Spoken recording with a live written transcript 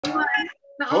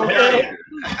Okay.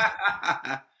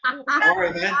 All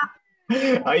right,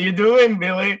 man. How you doing,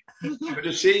 Billy? Good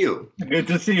to see you. Good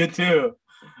to see you too.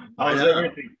 Right How's on.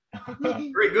 everything?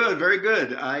 Very good, very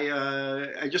good.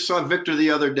 I just saw Victor the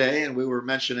other day, and we were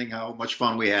mentioning how much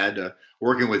fun we had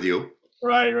working with you.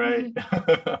 Right, right.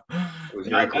 It was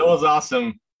Yeah, very that cool. was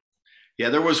awesome. Yeah,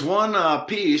 there was one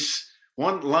piece,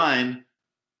 one line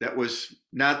that was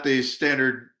not the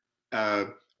standard uh,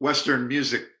 Western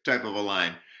music type of a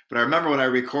line. But I remember when I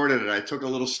recorded it, I took a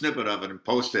little snippet of it and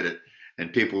posted it,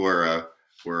 and people were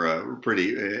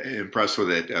pretty impressed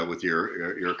with it with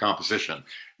your composition. It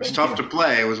was Thank tough to you.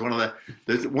 play. It was one of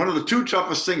the two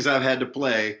toughest things I've had to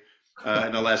play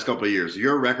in the last couple of years.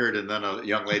 Your record, and then a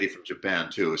young lady from Japan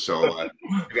too. So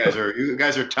you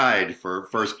guys are tied for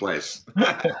first place.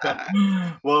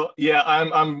 Well, yeah,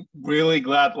 I'm really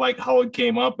glad like how it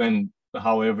came up and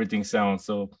how everything sounds.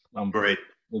 So Great.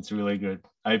 it's really good.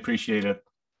 I appreciate it.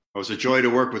 It was a joy to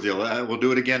work with you. We'll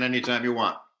do it again anytime you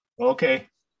want. Okay,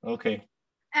 okay.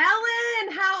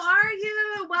 Ellen, how are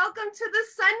you? Welcome to the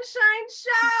Sunshine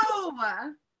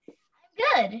Show.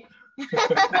 Good.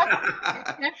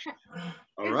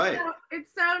 All right.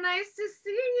 It's so nice to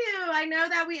see you. I know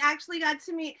that we actually got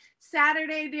to meet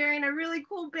Saturday during a really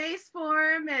cool bass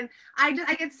form, and I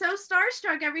get so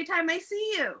starstruck every time I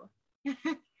see you.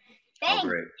 Thank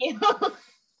great. you.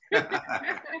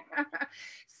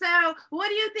 So, what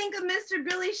do you think of Mr.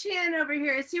 Billy Sheehan over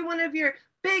here? Is he one of your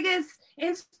biggest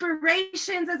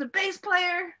inspirations as a bass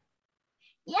player?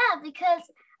 Yeah, because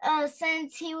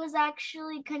since he was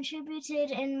actually contributed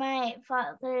in my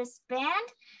father's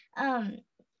band,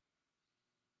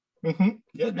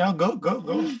 Yeah, now go.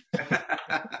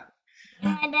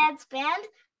 my dad's band,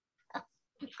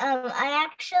 I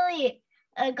actually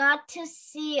got to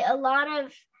see a lot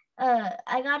of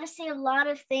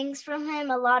things from him,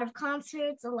 a lot of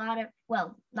concerts,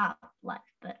 well, not live,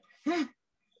 but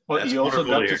Well, That's you also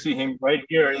wonderful got to to hear. see him right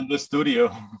here in the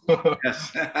studio.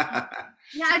 Yes.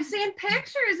 Yeah, I've seen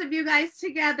pictures of you guys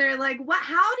together. Like,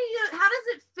 how does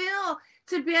it feel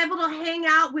to be able to hang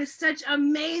out with such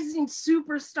amazing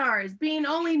superstars, being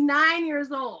only 9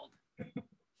 years old?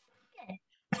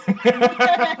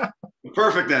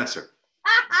 Perfect answer.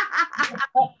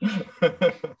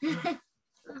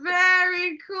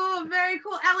 Very cool, very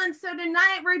cool. Ellen, so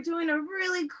tonight we're doing a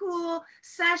really cool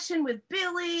session with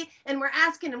Billy, and we're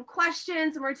asking him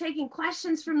questions, and we're taking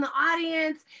questions from the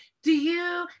audience. Do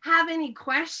you have any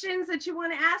questions that you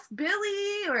want to ask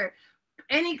Billy, or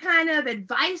any kind of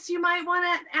advice you might want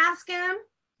to ask him?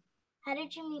 how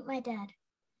did you meet my dad?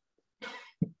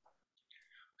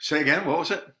 Say again. What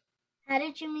was it? How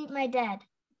did you meet my dad?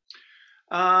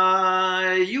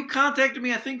 You contacted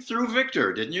me, I think, through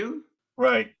Victor, didn't you?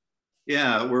 Right.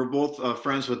 Yeah, we're both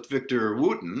friends with Victor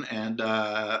Wooten, and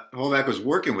Hovak was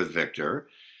working with Victor,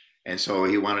 and so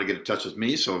he wanted to get in touch with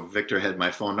me. So Victor had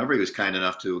my phone number. He was kind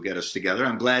enough to get us together.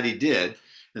 I'm glad he did.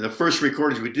 And the first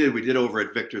recordings we did over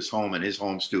at Victor's home in his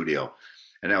home studio,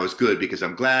 and that was good because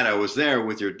I'm glad I was there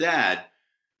with your dad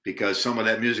because some of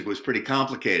that music was pretty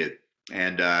complicated,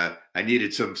 and I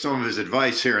needed some of his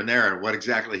advice here and there on what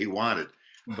exactly he wanted.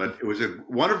 But it was a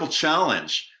wonderful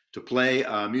challenge to play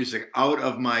music out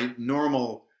of my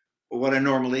what I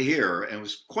normally hear, and it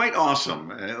was quite awesome,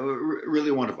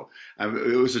 really wonderful.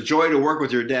 It was a joy to work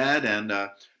with your dad, and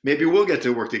maybe we'll get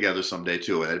to work together someday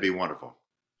too. That'd be wonderful.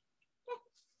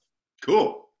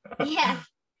 Cool. Yeah.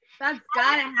 That's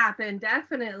gotta happen,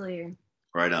 definitely.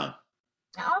 Right on.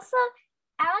 Also,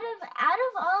 out of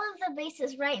all of the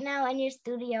basses right now in your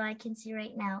studio, I can see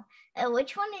right now,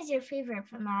 which one is your favorite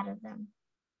from out of them?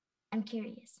 I'm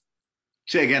curious.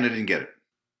 Say again, I didn't get it.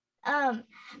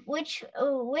 Which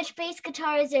bass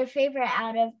guitar is your favorite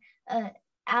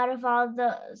out of all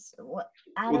those?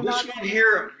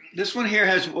 This one here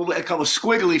has what I call the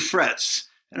squiggly frets.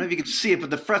 I don't know if you can see it,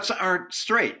 but the frets aren't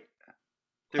straight.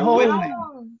 They're wiggling.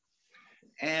 Oh.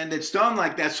 And it's done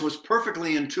like that, so it's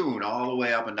perfectly in tune all the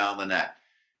way up and down the neck.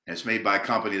 And it's made by a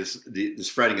company. This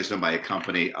fretting is done by a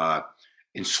company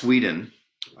in Sweden,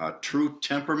 True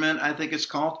Temperament, I think it's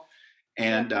called.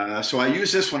 And so I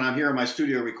use this when I'm here in my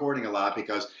studio recording a lot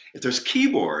because if there's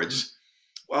keyboards,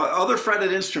 well, other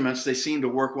fretted instruments, they seem to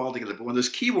work well together. But when there's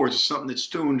keyboards, it's something that's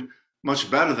tuned much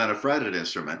better than a fretted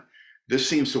instrument. This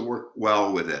seems to work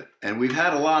well with it. And we've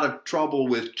had a lot of trouble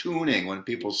with tuning when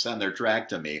people send their track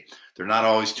to me. They're not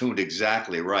always tuned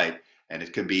exactly right. And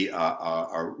it can be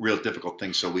a real difficult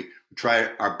thing. So we try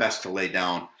our best to lay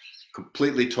down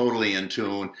completely, totally in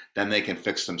tune. Then they can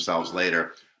fix themselves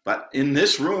later. But in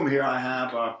this room here, I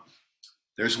have,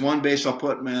 there's one bass I'll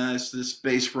put, this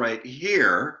bass right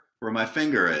here where my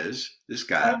finger is, this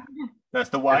guy. That's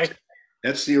the Y?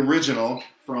 That's the original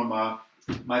from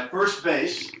my first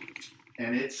bass,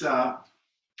 and it still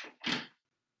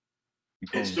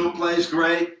plays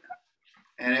great.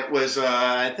 And it was,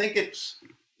 I think it's,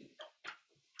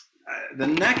 the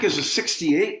neck is a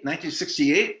 68,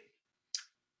 1968.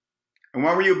 And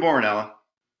when were you born, Ellen?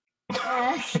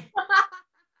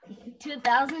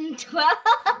 2012.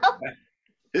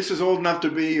 This is old enough to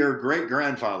be your great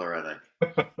grandfather, I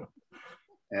think.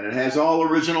 And it has all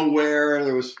original wear.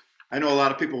 I know a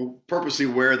lot of people purposely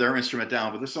wear their instrument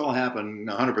down, but this all happened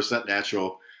 100%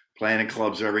 natural, playing in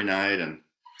clubs every night. And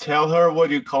Tell her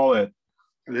what you call it.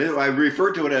 I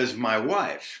refer to it as my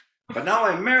wife, but now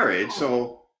I'm married,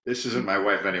 so this isn't my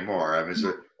wife anymore. I mean, it's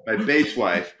my bass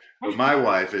wife, but my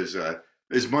wife is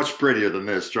much prettier than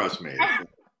this, trust me.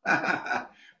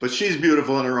 But she's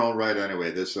beautiful in her own right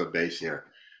anyway, this bass here.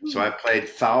 So I've played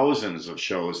thousands of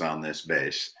shows on this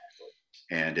bass.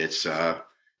 And it's, and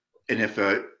if,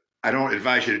 I don't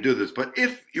advise you to do this, but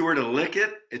if you were to lick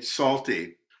it, it's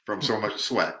salty from so much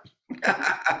sweat.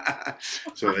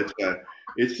 So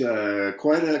it's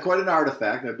quite an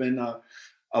artifact. I've been, a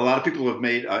lot of people have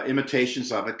made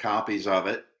imitations of it, copies of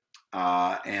it.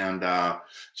 And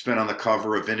it's been on the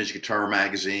cover of Vintage Guitar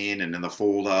Magazine and in the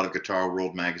fold out of Guitar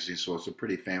World Magazine. So it's a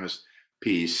pretty famous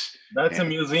piece. That's a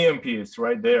museum piece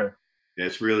right there.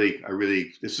 It's really,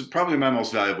 this is probably my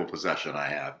most valuable possession I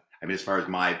have. I mean, as far as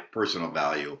my personal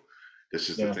value, this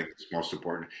is the thing that's most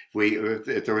important.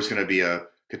 If there was going to be a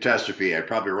catastrophe, I'd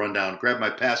probably run down, grab my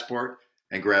passport,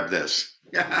 and grab this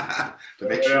to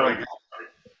make sure I got it.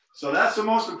 So that's the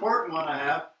most important one I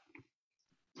have.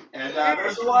 And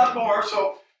there's a lot more.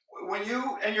 So when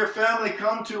you and your family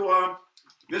come to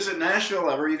visit Nashville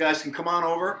ever, you guys can come on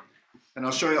over, and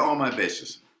I'll show you all my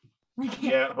basses.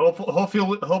 Yeah,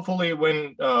 hopefully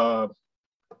when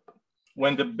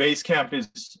the base camp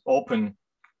is open,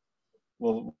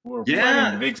 we're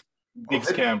planning the big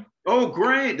camp. Oh,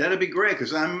 great! That'd be great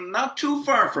because I'm not too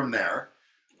far from there.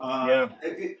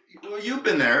 You've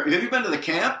been there. Have you been to the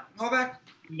camp, Hovak?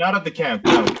 Not at the camp.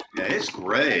 No. Yeah, it's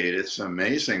great. It's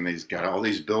amazing. He's got all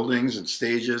these buildings and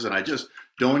stages, and I just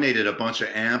donated a bunch of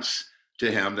amps to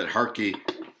him that Hartke.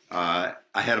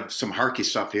 I had some Hartke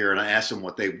stuff here, and I asked them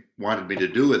what they wanted me to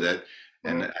do with it,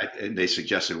 and they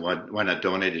suggested why not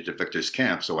donate it to Victor's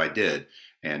camp, so I did.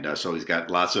 And so he's got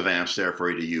lots of amps there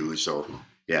for you to use. So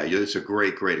yeah, it's a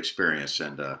great experience,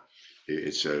 and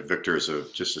it's Victor is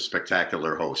just a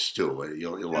spectacular host too.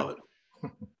 You'll love it.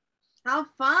 How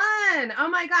fun! Oh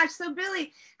my gosh! So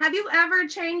Billy, have you ever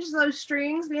changed those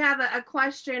strings? We have a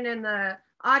question in the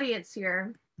audience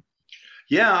here.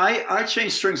 Yeah, I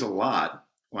change strings a lot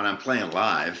when I'm playing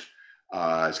live.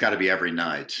 It's got to be every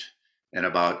night,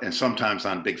 and sometimes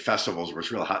on big festivals where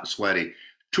it's real hot and sweaty.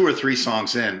 2 or 3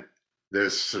 songs in, the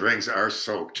strings are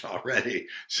soaked already.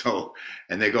 So,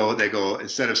 and they go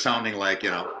instead of sounding like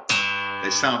they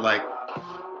sound like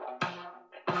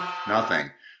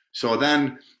nothing. So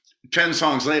then 10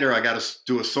 songs later, I got to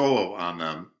do a solo on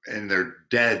them, and they're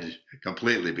dead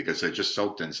completely because they're just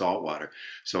soaked in salt water.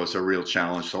 So it's a real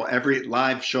challenge. So every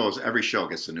show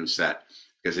gets a new set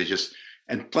because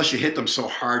and plus you hit them so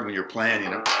hard when you're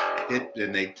playing,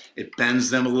 it bends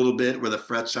them a little bit where the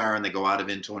frets are, and they go out of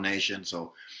intonation.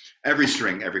 So every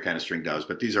kind of string does.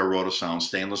 But these are Rotosound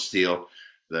stainless steel.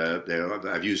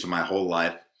 I've used them my whole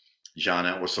life. John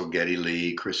Entwistle, Geddy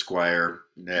Lee, Chris Squire,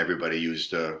 everybody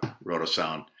used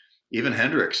Rotosound. Even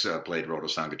Hendrix played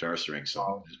Rotosound guitar strings.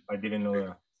 So I didn't know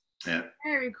that. Yeah.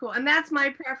 Very cool. And that's my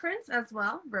preference as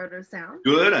well, Rotosound.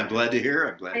 Good. I'm glad to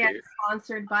hear.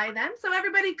 Sponsored by them. So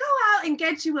everybody go out and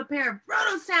get you a pair of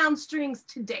Rotosound strings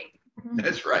today.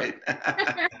 That's right.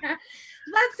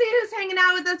 Let's see who's hanging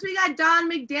out with us. We got Don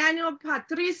McDaniel,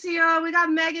 Patricio. We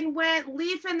got Megan Went,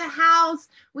 Leaf in the house.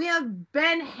 We have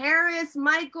Ben Harris,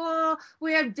 Michael.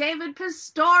 We have David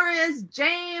Pistorius,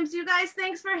 James. You guys,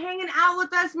 thanks for hanging out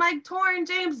with us. Mike Torrin,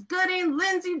 James Gooding,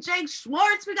 Lindsay, Jake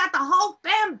Schwartz. We got the whole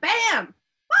fam bam.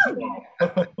 Woo!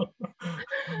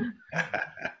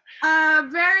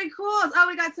 Very cool. Oh,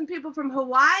 we got some people from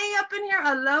Hawaii up in here.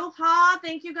 Aloha.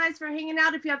 Thank you guys for hanging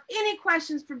out. If you have any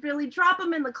questions for Billy, drop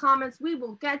them in the comments. We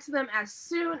will get to them as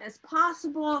soon as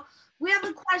possible. We have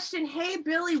a question. Hey,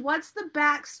 Billy, what's the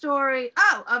backstory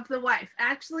of the wife?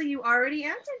 Actually, you already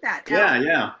answered that.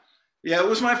 Yeah. It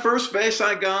was my first bass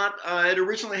I got. It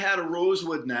originally had a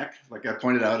rosewood neck. Like I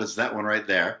pointed out, it's that one right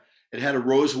there. It had a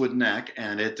rosewood neck,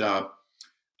 and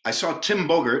I saw Tim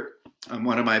Bogert,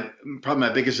 one of probably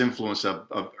my biggest influence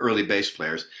of early bass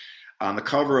players, on the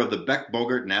cover of the Beck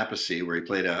Bogert and Appice, where he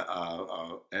played it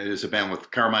was a band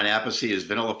with Carmine Appice as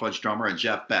Vanilla Fudge drummer and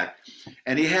Jeff Beck.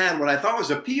 And he had what I thought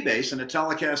was a P bass and a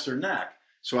Telecaster neck.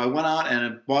 So I went out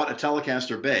and bought a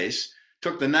Telecaster bass,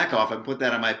 took the neck off and put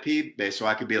that on my P bass so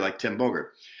I could be like Tim Bogert.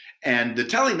 And the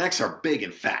Tele necks are big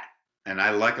and fat, and I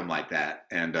like them like that,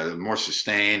 and more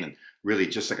sustained and really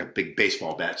just like a big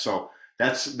baseball bat. So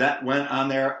that went on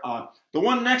there. The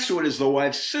one next to it is the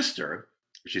wife's sister.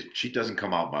 She doesn't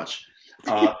come out much.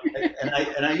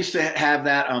 And I used to have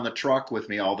that on the truck with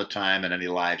me all the time at any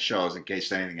live shows in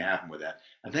case anything happened with that.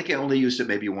 I think I only used it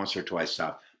maybe once or twice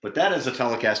now. But that is a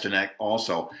Telecaster neck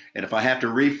also. And if I have to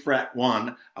refret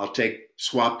one, I'll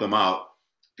swap them out,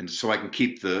 and so I can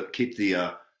keep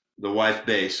the wife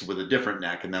bass with a different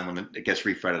neck, and then when it gets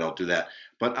refretted, I'll do that.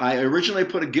 But I originally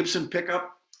put a Gibson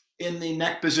pickup in the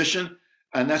neck position,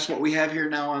 and that's what we have here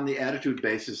now on the Attitude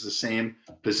bass, is the same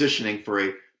positioning for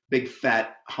a big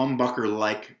fat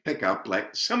humbucker-like pickup,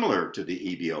 like similar to the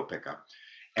EBO pickup.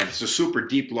 And it's a super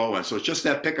deep low end, so it's just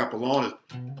that pickup alone.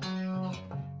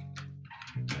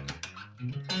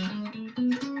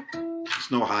 It's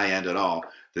no high end at all.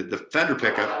 The Fender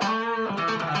pickup.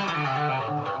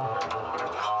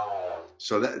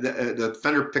 So the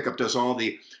Fender pickup does all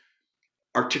the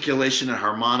articulation and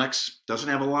harmonics. Doesn't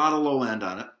have a lot of low end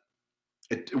on it.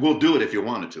 It will do it if you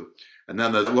wanted to. And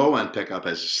then the low end pickup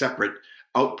has a separate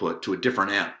output to a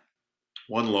different amp.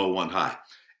 One low, one high.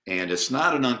 And it's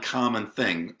not an uncommon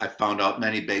thing. I found out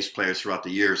many bass players throughout the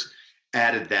years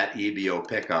added that EBO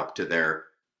pickup to their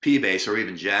P bass or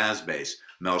even jazz bass.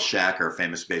 Mel Shacker,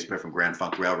 famous bass player from Grand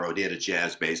Funk Railroad, he had a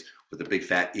jazz bass with a big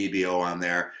fat EBO on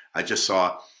there. I just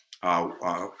saw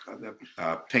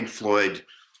Pink Floyd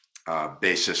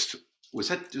bassist. Was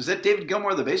that David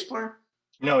Gilmour, the bass player?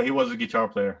 No, he was a guitar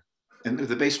player. And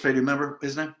the bass player, do you remember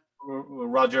his name?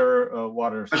 Roger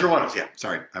Waters. Roger Waters, yeah.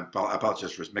 Sorry, I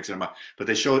apologize for mixing them up. But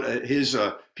they showed his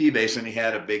P bass, and he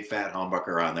had a big fat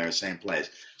humbucker on there, same place.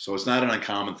 So it's not an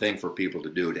uncommon thing for people to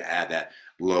do, to add that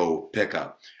low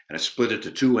pickup. And I split it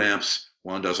to 2 amps.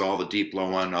 One does all the deep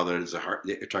low one, other is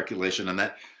the articulation, and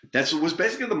that was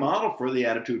basically the model for the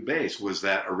Attitude bass, was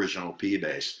that original P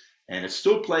bass, and it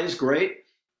still plays great.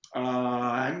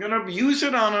 I'm gonna use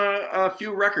it on a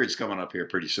few records coming up here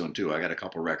pretty soon too. I got a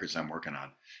couple records I'm working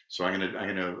on, so I'm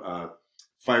gonna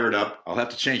fire it up. I'll have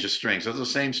to change the strings. Those are the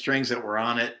same strings that were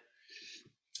on it.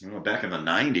 Back in the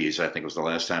 '90s, I think was the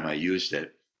last time I used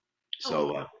it.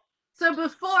 So, so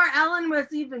before Ellen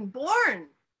was even born.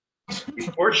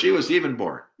 Before she was even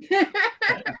born.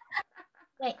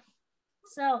 Wait,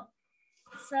 so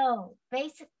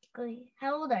basically,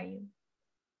 how old are you?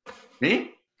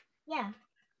 Me? Yeah.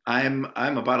 I'm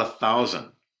about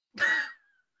 1,000.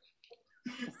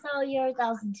 So you're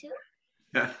 1,000 too?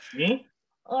 Me?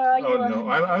 Or are you? Oh no,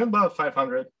 I'm about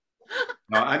 500.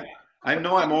 No, I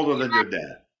know I'm older than your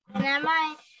dad. And am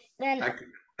I? Then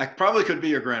I probably could be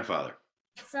your grandfather.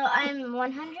 So I'm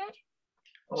 100.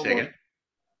 Say again.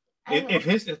 If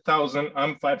he's 1,000,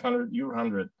 I'm 500. You're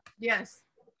 100. Yes.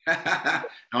 No,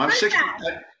 I'm 60.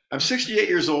 I'm 68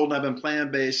 years old, and I've been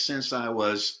playing bass since I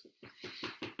was,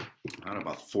 I don't know,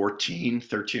 about 13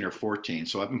 or 14.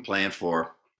 So I've been playing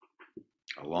for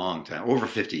a long time, over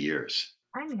 50 years.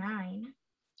 I'm 9.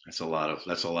 That's a lot of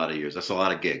years. That's a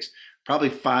lot of gigs. Probably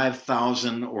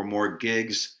 5,000 or more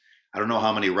gigs. I don't know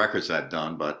how many records I've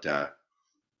done, but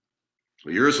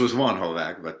well, yours was one,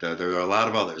 Hovak, but there are a lot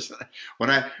of others.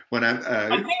 I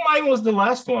think mine was the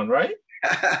last one, right?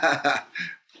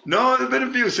 No, there's been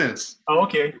a few since. Oh,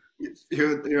 okay.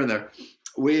 Here and there.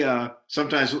 We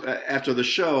sometimes after the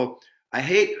show, I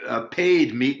hate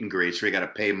paid meet and greets where you got to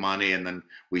pay money and then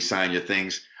we sign you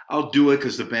things. I'll do it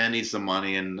because the band needs the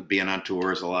money and being on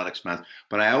tour is a lot of expense.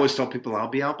 But I always tell people I'll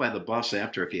be out by the bus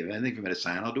after if you have anything for me to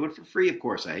sign. I'll do it for free, of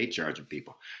course. I hate charging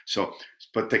people. So,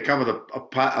 but they come with a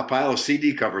pile of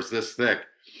CD covers this thick,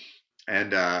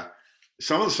 and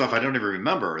some of the stuff I don't even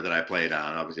remember that I played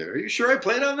on. I was like, "Are you sure I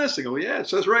played on this?" I go, "Yeah, it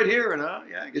says right here." And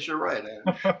yeah, I guess you're right.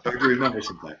 Hard to remember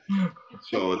something.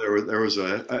 So there was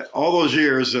all those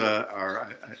years.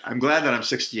 I'm glad that I'm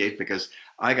 68 because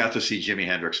I got to see Jimi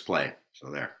Hendrix play. So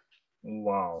there.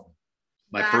 Wow.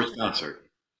 My first concert.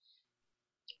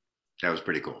 That was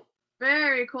pretty cool.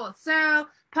 Very cool. So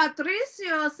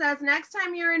Patricio says next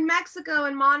time you're in Mexico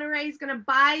and Monterrey, he's going to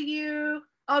buy you.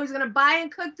 Oh, he's going to buy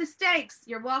and cook the steaks.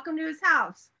 You're welcome to his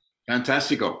house.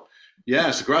 Fantastico.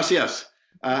 Yes, gracias.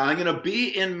 I'm going to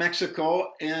be in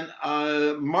Mexico in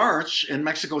March in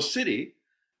Mexico City.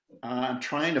 I'm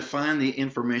trying to find the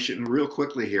information real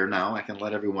quickly here now. I can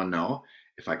let everyone know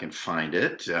if I can find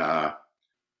it.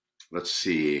 Let's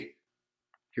see.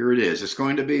 Here it is. It's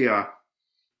going to be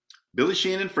Billy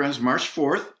Sheehan and Friends, March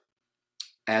 4th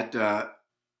at, I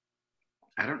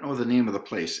don't know the name of the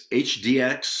place,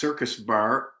 HDX Circus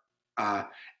Bar,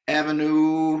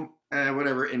 Avenue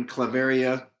whatever, in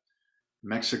Claveria,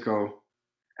 Mexico.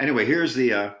 Anyway, here's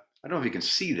the, I don't know if you can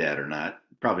see that or not.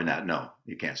 Probably not. No,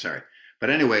 you can't. Sorry. But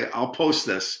anyway, I'll post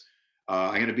this.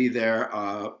 I'm going to be there.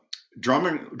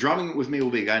 Drumming with me will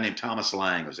be a guy named Thomas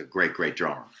Lang, who's a great, great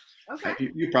drummer.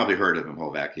 Okay. You probably heard of him,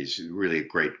 Hovak. He's really a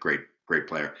great, great, great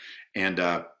player. And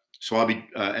so I'll be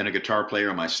and a guitar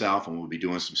player myself, and we'll be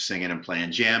doing some singing and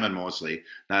playing, jamming mostly.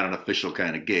 Not an official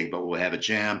kind of gig, but we'll have a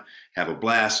jam, have a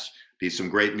blast, be some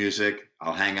great music.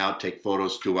 I'll hang out, take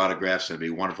photos, do autographs. It'd be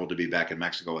wonderful to be back in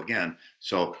Mexico again.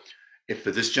 So if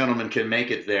this gentleman can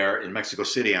make it there in Mexico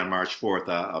City on March 4th,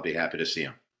 I'll be happy to see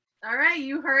him. All right,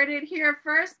 you heard it here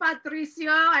first,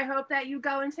 Patricio. I hope that you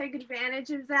go and take advantage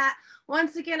of that.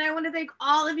 Once again, I want to thank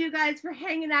all of you guys for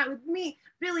hanging out with me,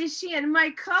 Billy Sheehan,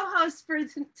 my co-host for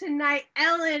tonight,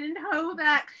 Ellen and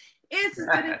Hovak. It's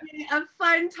going to be a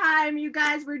fun time, you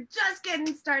guys. We're just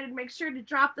getting started. Make sure to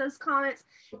drop those comments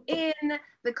in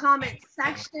the comment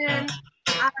section.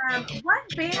 What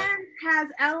band has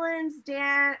Ellen's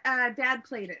dad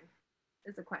played in?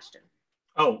 Is the question.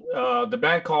 Oh, the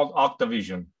band called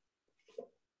Octavision.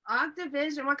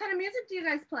 Octavision. What kind of music do you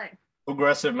guys play?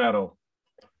 Progressive metal.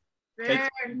 It's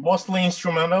mostly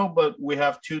instrumental, but we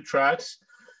have 2 tracks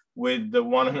with the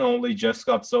one and only Jeff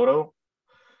Scott Soto.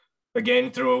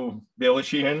 Again, through Billy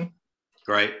Sheehan.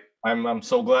 Great. I'm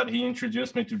so glad he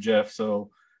introduced me to Jeff,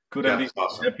 so couldn't be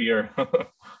awesome. happier.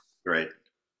 Great.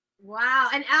 Wow.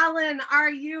 And Alan, are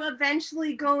you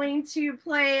eventually going to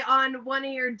play on one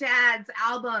of your dad's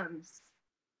albums?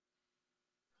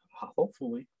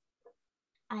 Hopefully.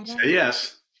 I don't Say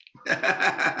yes.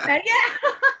 Yeah.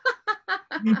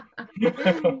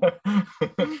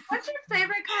 What's your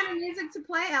favorite kind of music to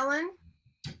play, Ellen?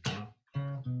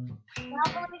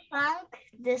 Probably funk,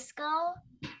 disco,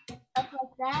 stuff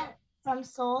like that. Some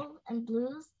soul and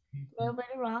blues, a little bit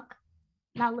of rock.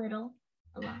 Not little,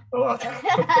 a lot. A lot.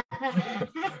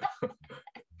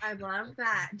 I love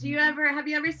that. Have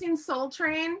you ever seen Soul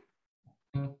Train?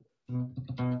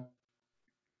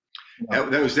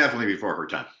 That was definitely before her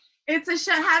time. It's a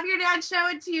show. Have your dad show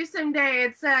it to you someday.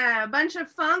 It's a bunch of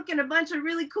funk and a bunch of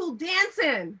really cool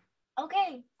dancing.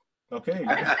 Okay. Okay.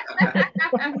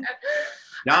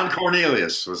 Don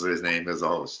Cornelius was his name as the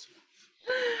host.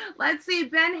 Let's see.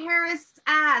 Ben Harris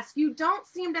asks, you don't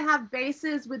seem to have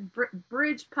basses with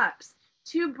bridge pups.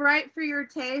 Too bright for your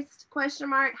taste? ?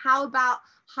 How about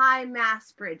high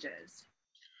mass bridges?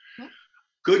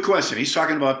 Good question. He's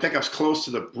talking about pickups close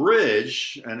to the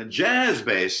bridge, and a jazz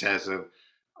bass has a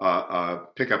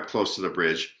pickup close to the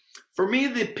bridge. For me,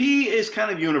 the P is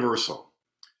kind of universal.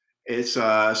 It's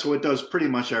so it does pretty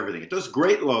much everything. It does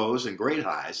great lows and great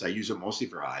highs. I use it mostly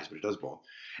for highs, but it does both.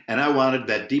 And I wanted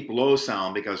that deep low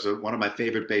sound because one of my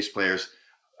favorite bass players,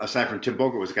 aside from Tim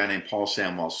Boker, was a guy named Paul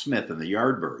Samwell Smith in the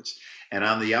Yardbirds. And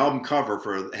on the album cover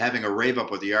for having a rave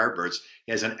up with the Yardbirds,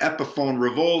 he has an Epiphone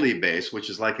Rivoli bass, which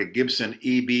is like a Gibson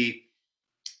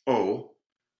EB-0,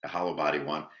 a hollow body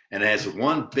one, and it has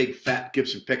one big fat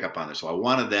Gibson pickup on there. So I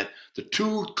wanted the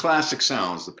 2 classic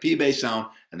sounds, the P bass sound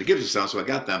and the Gibson sound, so I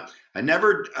got them. I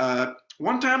never,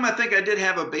 one time I think I did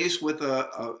have a bass with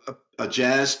a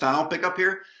jazz style pickup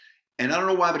here, and I don't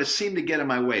know why, but it seemed to get in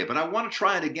my way. But I want to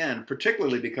try it again,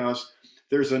 particularly because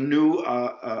there's a new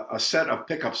a set of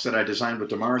pickups that I designed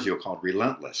with DiMarzio called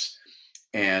Relentless,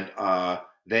 and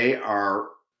they are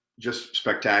just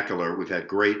spectacular. We've had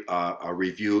great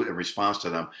review and response to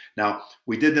them. Now,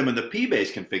 we did them in the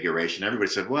P-bass configuration.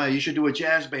 Everybody said, well, you should do a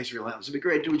jazz bass Relentless. It'd be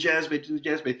great, do a jazz bass, do a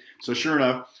jazz bass. So sure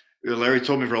enough, Larry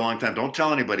told me for a long time, don't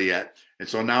tell anybody yet. And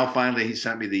so now finally he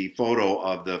sent me the photo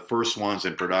of the first ones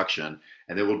in production,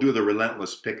 and they will do the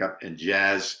Relentless pickup and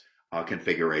jazz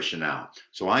configuration now.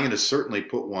 So I'm going to certainly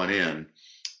put one in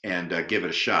and give it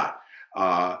a shot.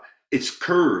 It's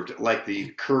curved like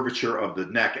the curvature of the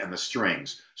neck and the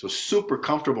strings. So super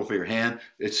comfortable for your hand.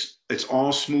 It's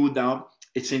all smoothed out.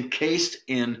 It's encased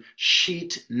in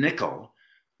sheet nickel,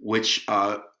 which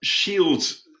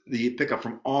shields the pickup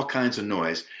from all kinds of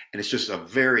noise. And it's just a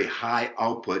very high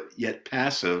output yet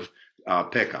passive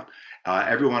pickup.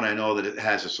 Everyone I know that it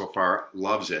has it so far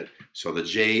loves it. So the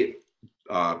J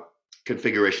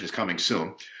configuration is coming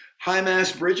soon. High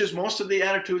mass bridges, most of the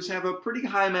Attitudes have a pretty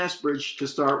high mass bridge to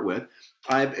start with.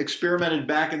 I've experimented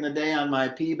back in the day on my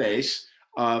P bass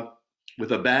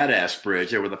with a badass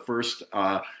bridge. They were the first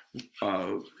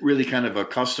really kind of a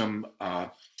custom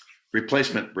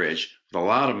replacement bridge with a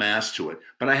lot of mass to it.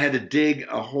 But I had to dig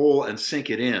a hole and sink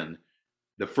it in.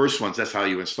 The first ones, that's how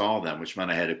you install them, which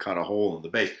meant I had to cut a hole in the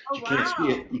bass. Oh, you can't see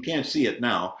it. You can't see it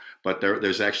now, but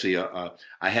there's actually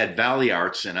I had Valley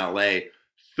Arts in LA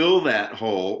fill that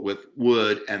hole with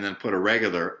wood, and then put a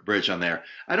regular bridge on there.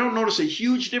 I don't notice a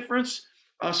huge difference.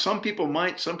 Some people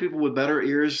might, some people with better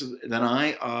ears than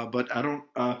I, but I don't.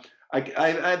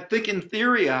 I think in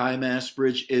theory a high mass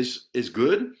bridge is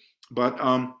good, but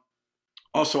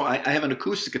also I have an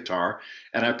acoustic guitar,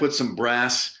 and I put some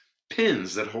brass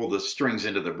pins that hold the strings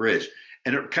into the bridge,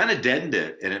 and it kind of deadened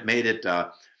it, and it made it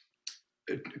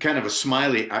kind of a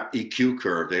smiley EQ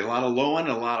curve. They a lot of low end,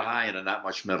 a lot of high end, and not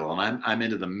much middle. And I'm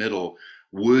into the middle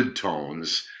wood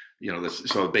tones. You know,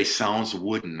 so the bass sounds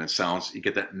wooden. It sounds, you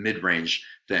get that mid range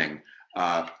thing.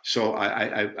 So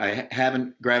I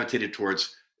haven't gravitated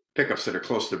towards pickups that are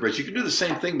close to the bridge. You can do the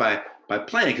same thing by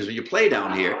playing, because when you play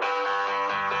down here,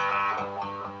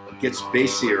 it gets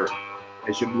bassier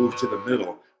as you move to the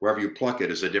middle. Wherever you pluck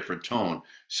it is a different tone.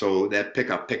 So that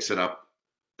pickup picks up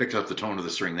the tone of the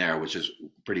string there, which is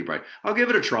pretty bright. I'll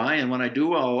give it a try, and when I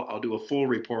do, I'll do a full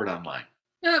report online.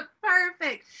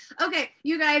 Perfect. Okay,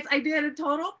 you guys, I did a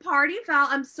total party foul.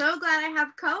 I'm so glad I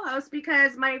have co-hosts,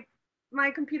 because my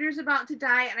computer's about to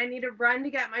die and I need to run to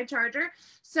get my charger.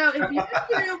 So if you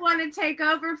two want to take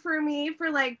over for me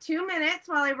for like 2 minutes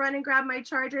while I run and grab my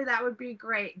charger, that would be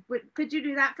great. Could you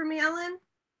do that for me, Ellen?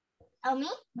 Oh, me?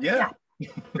 Yeah.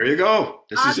 There you go.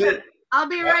 This is it. I'll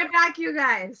be right back, you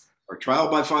guys. Or trial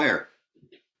by fire.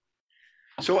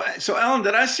 So Ellen,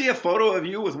 did I see a photo of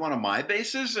you with one of my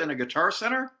basses in a Guitar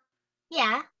Center?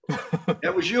 Yeah.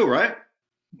 That was you, right?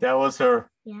 That was her.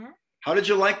 Yeah. How did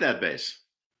you like that bass?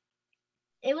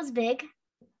 It was big.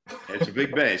 It's a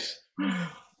big bass.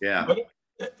 Yeah. But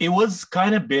it was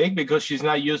kind of big because she's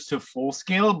not used to full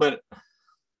scale, but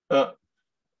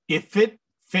it fit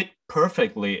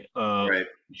perfectly. Right.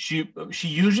 She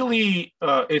usually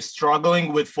is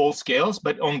struggling with full scales,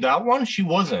 but on that one she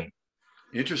wasn't.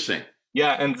 Interesting.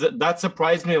 Yeah, and that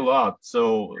surprised me a lot.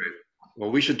 So,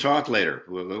 well, we should talk later.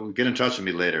 We'll get in touch with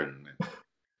me later, and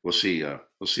we'll see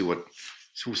what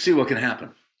can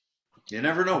happen. You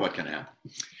never know what can happen.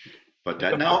 But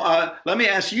now, let me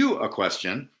ask you a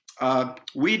question.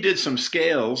 We did some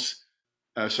scales,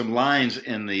 some lines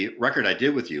in the record I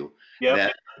did with you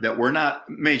that were not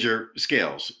major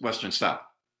scales, Western style.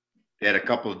 They had a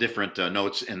couple of different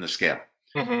notes in the scale.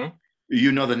 Mm-hmm.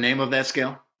 You know the name of that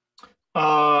scale?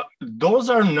 Those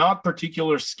are not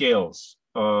particular scales.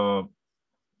 So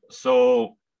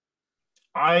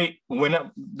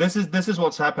this is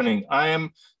what's happening. I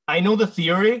know the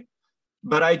theory,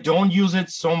 but I don't use it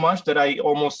so much that I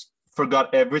almost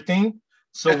forgot everything.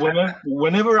 So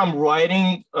whenever I'm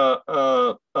writing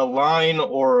a line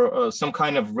or some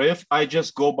kind of riff, I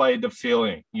just go by the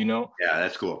feeling, you know? Yeah,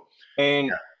 that's cool.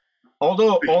 And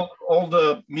although all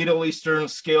the Middle Eastern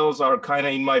scales are kind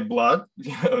of in my blood,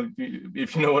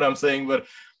 if you know what I'm saying, but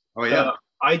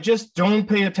I just don't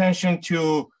pay attention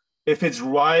to if it's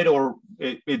right or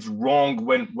it's wrong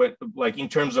when like in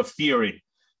terms of theory.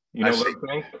 You know what I'm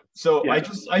saying? So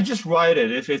I just write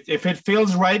it. If it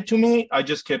feels right to me, I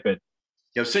just keep it.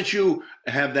 You know, since you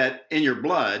have that in your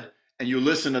blood and you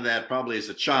listen to that probably as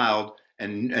a child,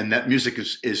 and that music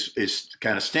is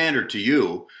kind of standard to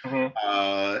you,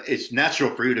 it's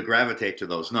natural for you to gravitate to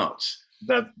those notes.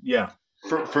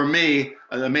 For me,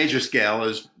 the major scale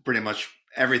is pretty much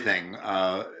everything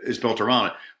is built around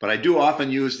it. But I do often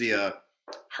use the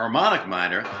harmonic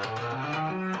minor.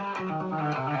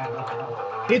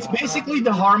 It's basically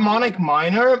the harmonic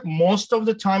minor. Most of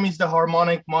the time, it's the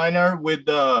harmonic minor with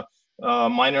the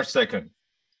minor second.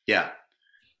 Yeah.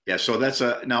 So that's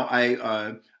now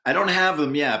I don't have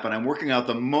them yet, but I'm working out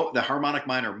the harmonic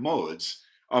minor modes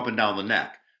up and down the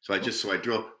neck. So I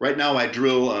drill right now. I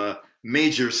drill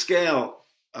major scale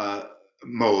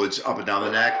modes up and down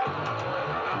the neck.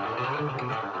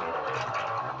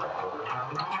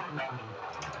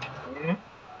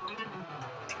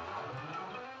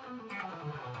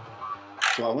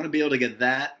 So I want to be able to get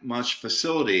that much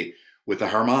facility with the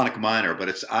harmonic minor, but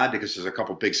it's odd because there's a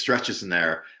couple big stretches in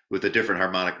there with the different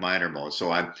harmonic minor modes.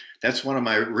 So that's one of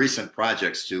my recent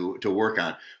projects to work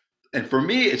on. And for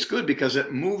me, it's good because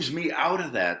it moves me out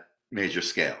of that major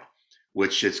scale,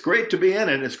 which it's great to be in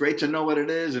it. It's great to know what it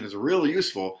is, and it's really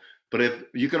useful. But if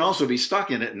you can also be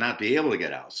stuck in it and not be able to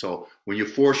get out. So when you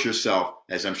force yourself,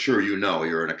 as I'm sure you know,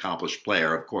 you're an accomplished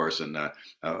player, of course, and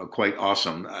quite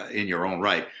awesome in your own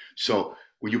right. So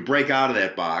when you break out of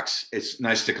that box, it's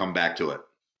nice to come back to it.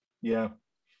 Yeah.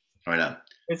 Right on.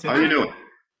 How are you doing?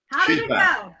 How did it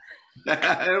go?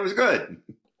 It was good.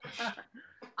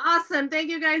 Awesome. Thank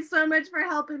you guys so much for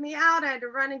helping me out. I had to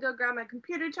run and go grab my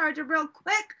computer charger real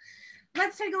quick.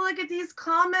 Let's take a look at these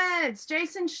comments.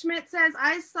 Jason Schmidt says,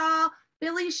 I saw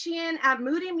Billy Sheehan at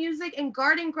Moody Music in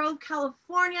Garden Grove,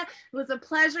 California. It was a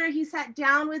pleasure. He sat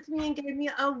down with me and gave me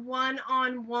a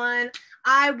one-on-one.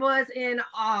 I was in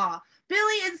awe. Billy,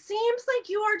 it seems like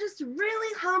you are just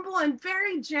really humble and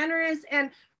very generous and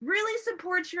really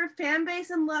support your fan base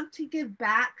and love to give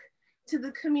back to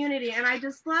the community. And I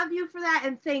just love you for that,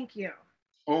 and thank you.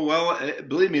 Oh, well,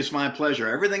 believe me, it's my pleasure.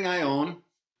 Everything I own,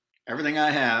 everything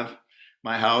I have,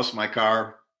 my house, my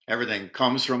car, everything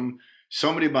comes from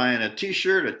somebody buying a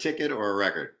t-shirt, a ticket, or a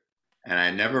record. And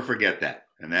I never forget that.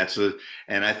 And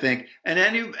and I think, and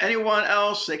anyone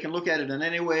else, they can look at it in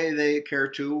any way they care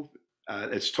to.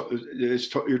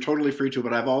 You're totally free to,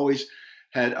 but I've always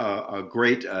had a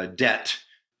great debt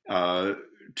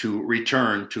to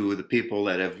return to the people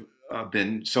that have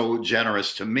been so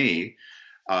generous to me,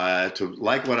 to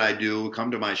like what I do,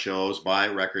 come to my shows, buy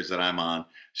records that I'm on.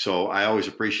 So I always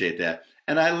appreciate that.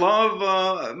 And I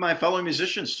love my fellow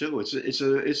musicians too.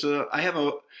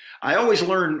 I always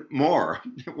learn more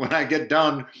when I get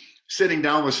done sitting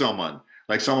down with someone.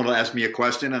 Like someone will ask me a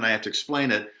question and I have to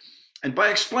explain it. And by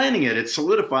explaining it, it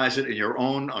solidifies it in your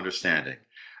own understanding.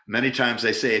 Many times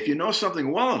they say, if you know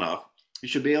something well enough, you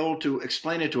should be able to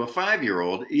explain it to a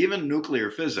 5-year-old, even nuclear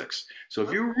physics. So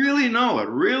if you really know it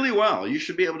really well, you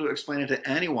should be able to explain it to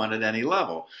anyone at any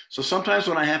level. So sometimes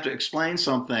when I have to explain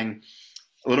something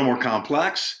a little more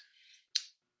complex,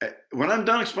 when I'm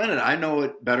done explaining it, I know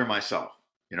it better myself,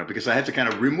 because I have to kind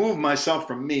of remove myself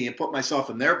from me and put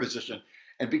myself in their position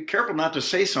and be careful not to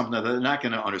say something that they're not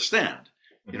going to understand.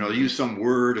 Use some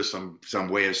word or some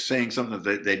way of saying something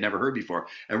that they'd never heard before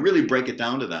and really break it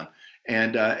down to them.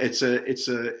 And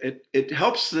it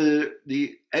helps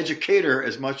the educator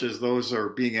as much as those are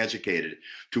being educated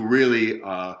to really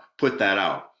put that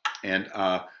out. And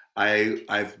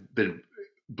I've been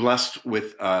blessed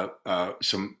with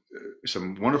some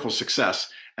wonderful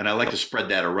success, and I like to spread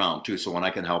that around too. So when I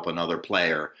can help another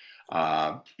player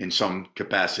in some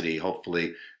capacity,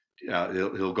 hopefully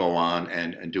he'll go on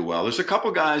and do well. There's a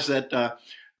couple guys that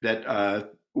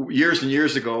years and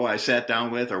years ago I sat down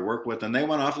with or worked with, and they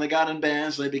went off and they got in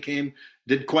bands. They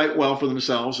did quite well for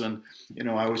themselves, and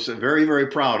I was very, very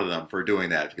proud of them for doing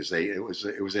that, because it was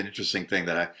an interesting thing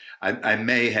that I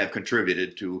may have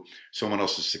contributed to someone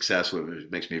else's success,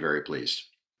 which makes me very pleased.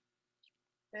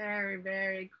 Very,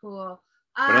 very cool.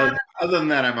 But other than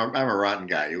that, I'm a rotten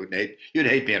guy. You'd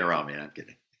hate being around me. I'm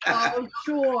kidding. Oh,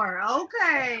 sure.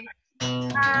 Okay.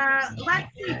 Let's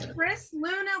see. Chris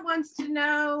Luna wants to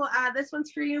know, this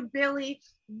one's for you, Billy.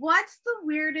 What's the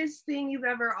weirdest thing you've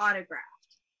ever autographed?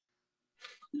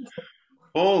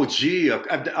 Oh, gee,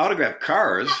 I've autographed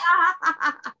cars.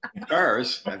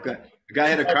 Cars. I've got a guy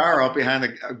had a car out behind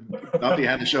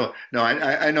the show. No,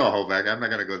 I know Hovak. I'm not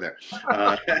going to go there.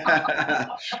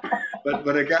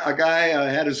 But a guy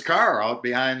had his car out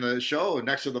behind the show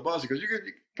next to the bus. He goes, "You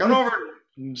can come over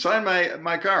and sign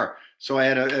my car." So I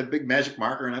had a big magic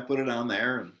marker and I put it on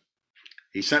there. And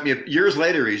he sent me years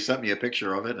later. He sent me a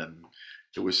picture of it, and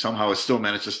it still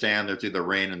managed to stand there through the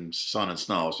rain and sun and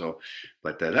snow. So,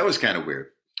 but that was kind of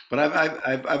weird. But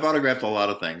I've autographed a lot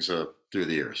of things through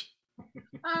the years.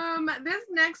 This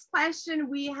next question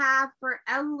we have for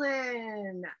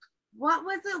Ellen. What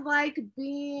was it like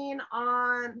being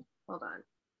on? Hold on.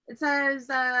 It says,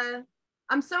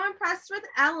 "I'm so impressed with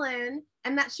Ellen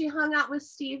and that she hung out with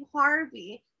Steve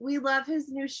Harvey. We love his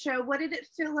new show. What did it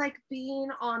feel like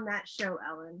being on that show,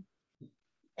 Ellen?"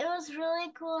 It was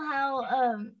really cool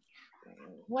how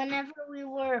whenever we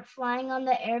were flying on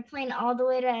the airplane all the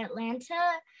way to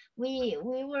Atlanta, we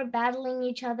were battling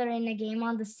each other in a game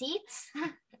on the seats.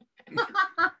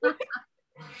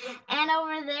 And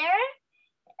over there,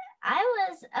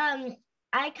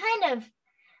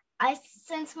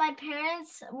 since my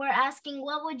parents were asking,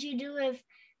 what would you do if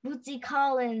Bootsy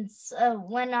Collins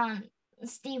went on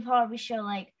Steve Harvey show,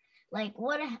 like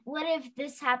what if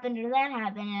this happened or that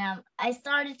happened, and I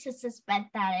started to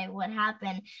suspect that it would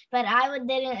happen, but I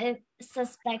didn't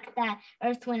suspect that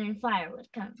Earth, Wind, and Fire would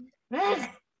come.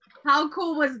 How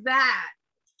cool was that?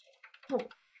 Cool.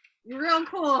 Real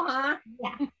cool, huh?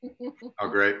 Yeah. Oh,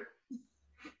 great.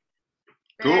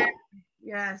 Cool.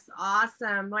 Yes,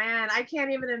 awesome. Man, I can't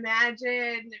even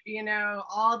imagine,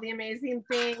 all the amazing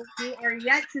things we are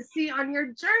yet to see on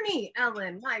your journey,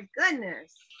 Ellen. My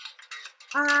goodness.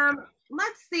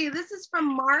 Let's see. This is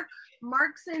from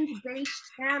Markson's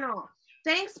bass channel.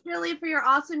 Thanks, Billy, for your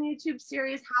awesome YouTube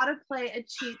series, How to Play a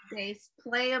Cheap Bass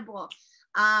Playable.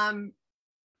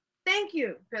 Thank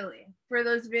you, Billy, for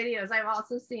those videos. I've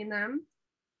also seen them.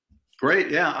 Great.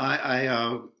 Yeah.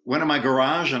 I went in my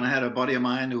garage and I had a buddy of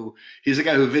mine he's the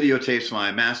guy who videotapes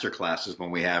my master classes when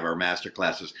we have our master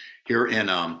classes here in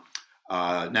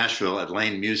Nashville at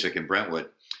Lane Music in Brentwood,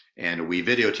 and we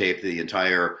videotaped the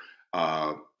entire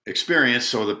experience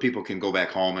so that people can go back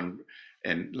home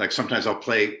and like sometimes I'll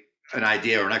play an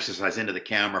idea or an exercise into the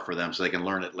camera for them so they can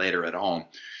learn it later at home.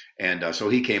 And so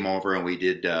he came over and we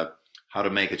did how to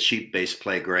make a cheap bass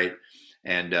play great.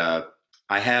 And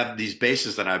I have these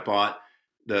basses that I bought.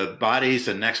 The bodies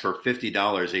and necks were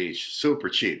 $50 each, super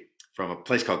cheap, from a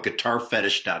place called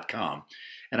guitarfetish.com.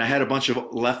 And I had a bunch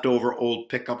of leftover old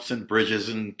pickups and bridges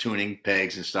and tuning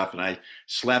pegs and stuff. And I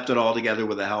slapped it all together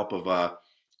with the help of a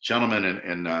gentleman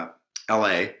in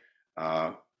LA,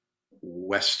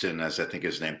 Weston, as I think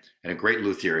his name, and a great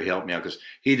luthier. He helped me out because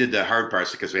he did the hard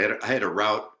parts because I had to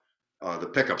route the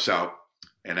pickups out,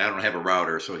 and I don't have a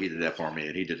router, so he did that for me,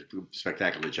 and he did a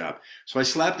spectacular job. So I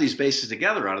slapped these basses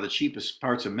together out of the cheapest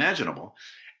parts imaginable,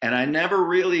 and I never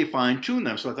really fine-tuned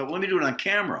them. So I thought, well, let me do it on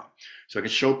camera so I can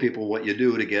show people what you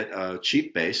do to get a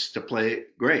cheap bass to play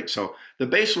great. So the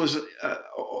bass was a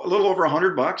little over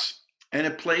 $100, and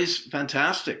it plays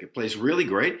fantastic. It plays really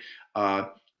great.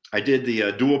 I did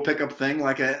the dual pickup thing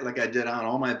like I did on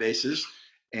all my basses,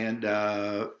 and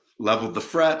leveled the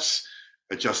frets,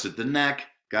 adjusted the neck,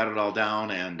 got it all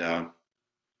down, and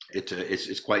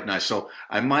it's quite nice. So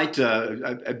I might,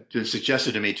 I've been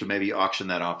suggested to me to maybe auction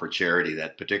that off for charity,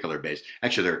 that particular bass.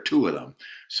 Actually, there are two of them.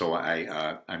 So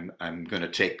I'm going to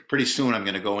take, pretty soon I'm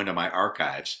going to go into my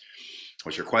archives,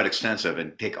 which are quite extensive,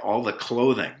 and take all the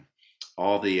clothing,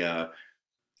 all the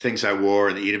things I wore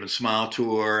in the Eat 'em and Smile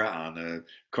tour, on the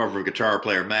cover of Guitar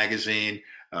Player magazine,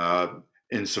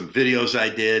 in some videos I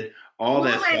did, all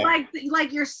that stuff.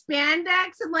 Like your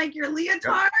spandex and like your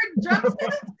leotard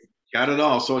jumpsuit? Got it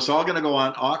all. So it's all going to go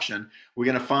on auction. We're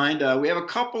going to find, we have a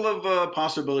couple of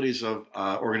possibilities of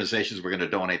organizations we're going to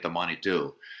donate the money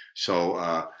to.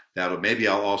 So maybe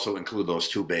I'll also include those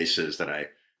two basses that I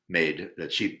made, the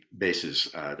cheap basses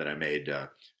that I made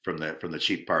from the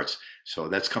cheap parts. So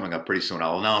that's coming up pretty soon.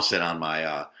 I'll announce it on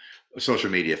my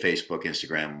social media, Facebook,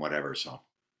 Instagram, whatever. So.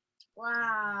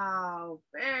 Wow,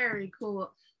 very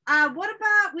cool. What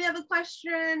about, we have a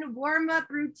question, warm-up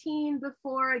routine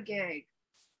before a gig?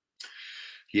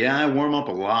 Yeah, I warm up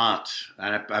a lot.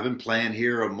 I've been playing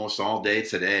here almost all day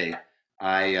today.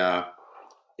 Let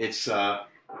me just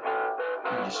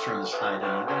turn this high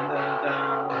down.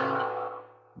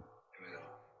 Here we go.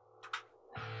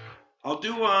 I'll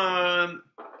do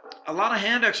a lot of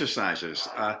hand exercises.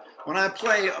 When I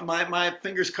play, my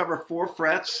fingers cover 4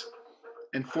 frets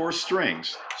and 4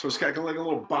 strings. So it's kind of like a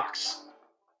little box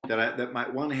that my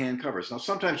one hand covers. Now,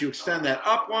 sometimes you extend that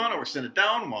up one or extend it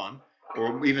down one,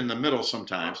 or even the middle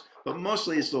sometimes, but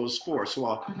mostly it's those 4. So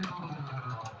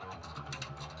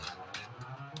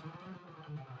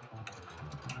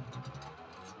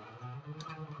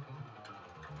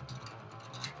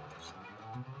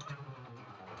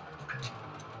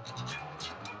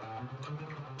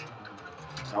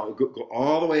I'll go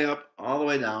all the way up, all the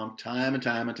way down, time and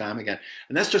time and time again.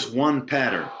 And that's just one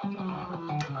pattern.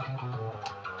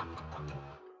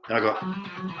 Then I'll go,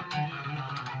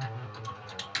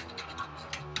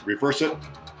 reverse it,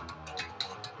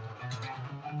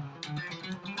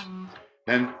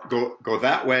 then go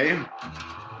that way,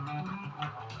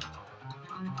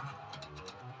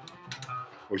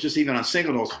 or just even on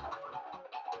single notes.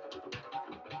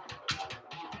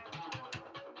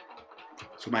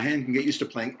 So my hand can get used to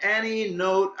playing any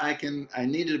note I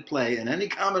needed to play in any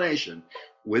combination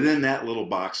within that little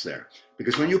box there.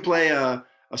 Because when you play a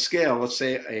scale, let's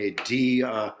say a D,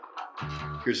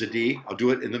 here's a D. I'll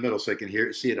do it in the middle so I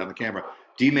can see it on the camera.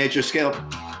 D major scale.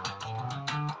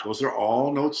 Those are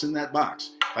all notes in that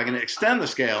box. If I can extend the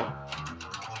scale,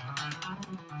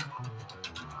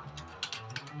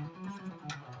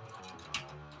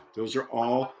 those are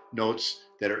all notes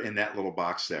that are in that little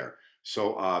box there.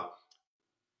 So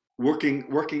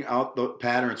working out the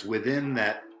patterns within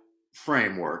that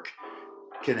framework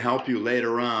can help you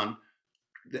later on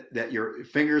that your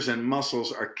fingers and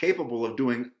muscles are capable of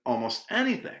doing almost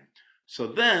anything. So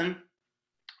then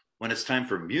when it's time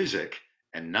for music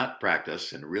and not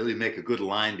practice and really make a good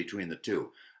line between the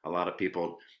two, a lot of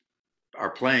people are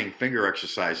playing finger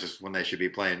exercises when they should be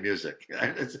playing music.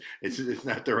 It's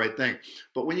not the right thing.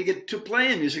 But when you get to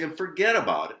playing music and forget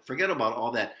about it, forget about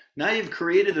all that. Now you've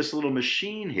created this little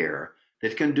machine here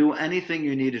that can do anything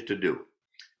you need it to do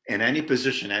in any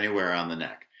position, anywhere on the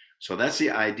neck. So that's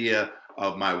the idea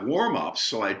of my warm-ups.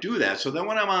 So I do that. So then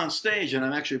when I'm on stage and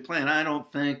I'm actually playing, I don't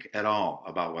think at all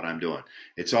about what I'm doing.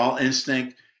 It's all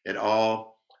instinct. It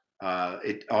all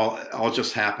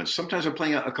just happens. Sometimes I'm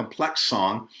playing a complex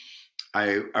song.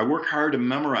 I work hard to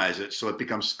memorize it so it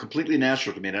becomes completely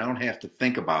natural to me and I don't have to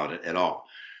think about it at all.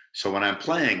 So when I'm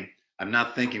playing, I'm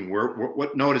not thinking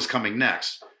what note is coming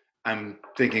next. I'm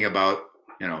thinking about,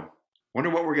 wonder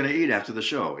what we're going to eat after the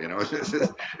show.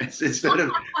 It's instead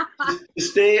of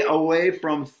stay away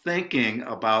from thinking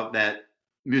about that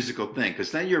musical thing,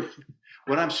 because then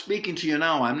when I'm speaking to you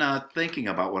now, I'm not thinking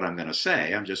about what I'm going to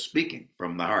say. I'm just speaking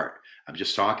from the heart. I'm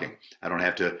just talking. I don't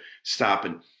have to stop.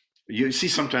 And you see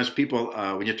sometimes people,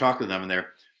 when you talk to them and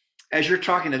as you're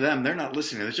talking to them, they're not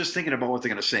listening. They're just thinking about what they're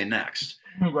going to say next.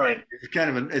 Right. It's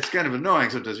kind of annoying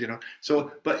sometimes,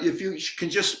 So, but if you can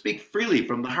just speak freely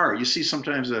from the heart, you see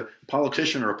sometimes a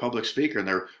politician or a public speaker, and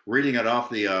they're reading it off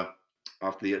the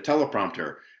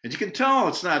teleprompter, and you can tell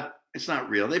it's not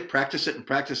real. They practice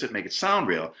it, make it sound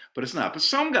real, but it's not. But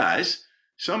some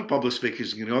public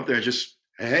speakers can go up there and just,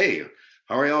 hey,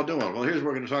 how are y'all doing? Well, here's what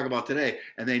we're going to talk about today.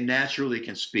 And they naturally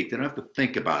can speak. They don't have to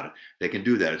think about it. They can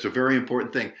do that. It's a very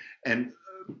important thing. And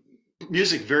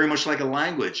music, very much like a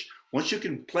language, once you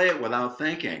can play it without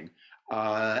thinking,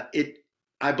 I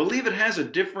believe it has a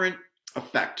different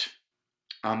effect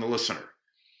on the listener.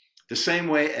 The same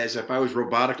way as if I was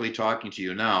robotically talking to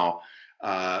you now,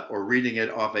 or reading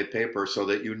it off a paper so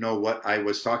that you know what I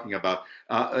was talking about,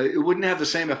 it wouldn't have the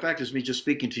same effect as me just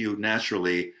speaking to you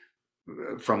naturally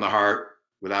from the heart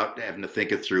without having to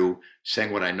think it through,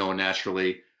 saying what I know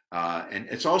naturally. And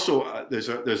it's also,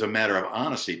 there's a matter of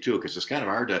honesty too, because it's kind of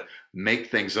hard to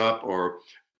make things up or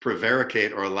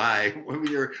prevaricate or lie when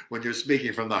you're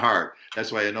speaking from the heart.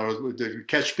 That's why to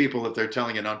catch people if they're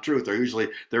telling an untruth,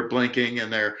 they're blinking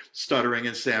and they're stuttering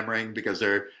and stammering because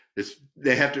they're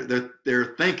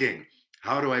thinking,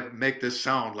 how do I make this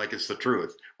sound like it's the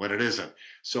truth when it isn't?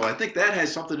 So I think that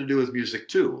has something to do with music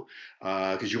too,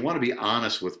 because you want to be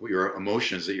honest with your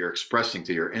emotions that you're expressing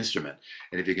to your instrument.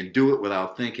 And if you can do it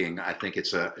without thinking, I think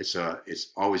it's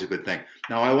always a good thing.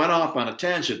 Now, I went off on a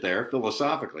tangent there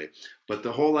philosophically, but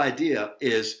the whole idea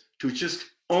is to just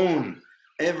own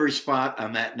every spot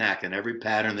on that neck and every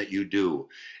pattern that you do.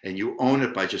 And you own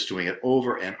it by just doing it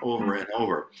over and over and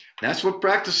over. And that's what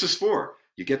practice is for.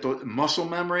 You get the muscle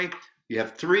memory. You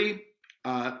have 3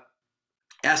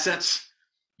 assets.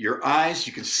 Your eyes,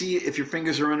 you can see if your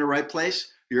fingers are in the right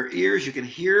place. Your ears, you can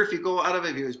hear if you go out of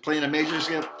it. If you're playing a major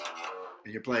scale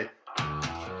and you play.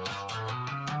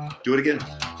 Do it again.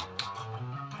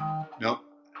 Nope,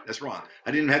 that's wrong.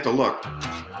 I didn't have to look.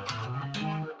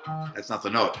 That's not the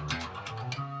note.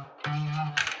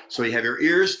 So you have your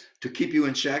ears to keep you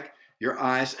in check, your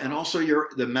eyes, and also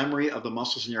the memory of the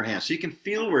muscles in your hands. So you can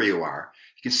feel where you are.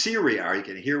 You can see where you are. You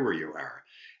can hear where you are.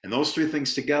 And those 3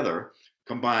 things together,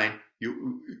 combined,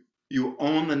 you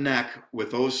own the neck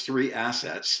with those 3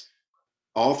 assets,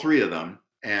 all 3 of them.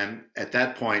 And at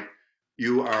that point,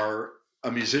 you are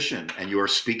a musician and you are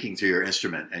speaking to your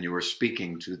instrument and you are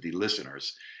speaking to the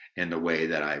listeners in the way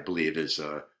that I believe is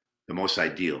the most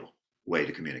ideal way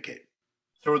to communicate.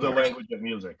 Through the language of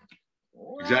music.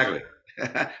 Exactly.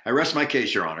 I rest my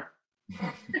case, Your Honor.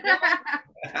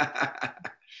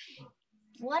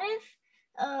 What if,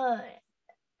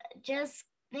 just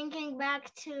thinking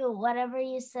back to whatever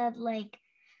you said, like,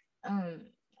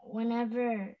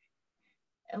 whenever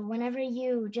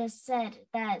you just said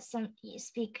that you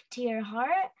speak to your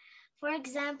heart, for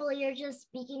example, you're just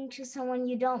speaking to someone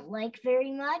you don't like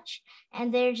very much,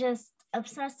 and they're just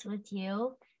obsessed with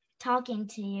you, talking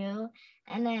to you,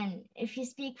 and then if you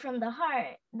speak from the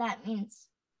heart, that means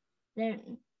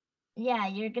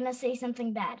you're gonna say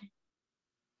something bad.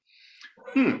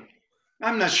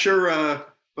 I'm not sure.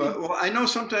 Well, I know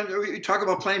sometimes you talk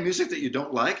about playing music that you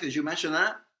don't like. Did you mention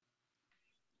that?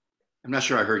 I'm not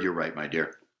sure I heard you right, my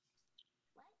dear.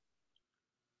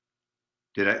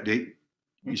 Did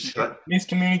you see that?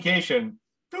 Miscommunication.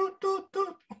 Well,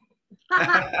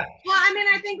 I mean,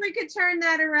 I think we could turn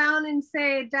that around and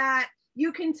say that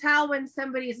you can tell when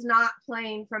somebody's not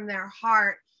playing from their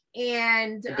heart,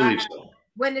 and I believe so.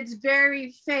 When it's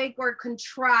very fake or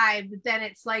contrived, then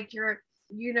it's like you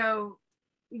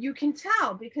can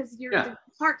tell because your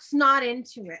heart's not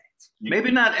into it.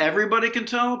 Maybe not everybody can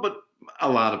tell, but a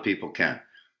lot of people can.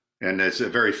 And it's a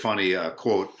very funny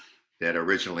quote that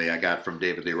originally I got from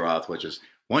David Lee Roth, which is,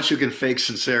 once you can fake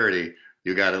sincerity,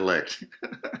 you got it licked.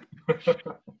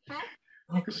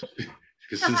 Because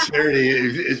sincerity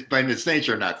is by its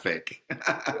nature not fake.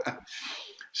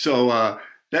 So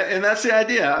that's the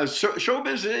idea.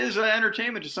 Showbiz is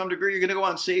entertainment to some degree. You're going to go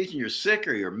on stage and you're sick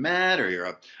or you're mad or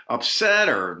you're upset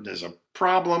or there's a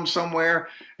problem somewhere,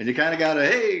 and you kind of got to,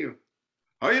 hey,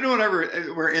 how are you doing?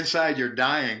 Where inside you're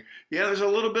dying. Yeah, there's a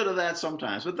little bit of that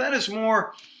sometimes, but that is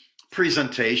more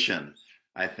presentation,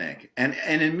 I think. And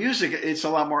in music, it's a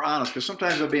lot more honest, because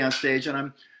sometimes I'll be on stage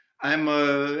and I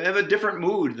have a different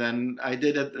mood than I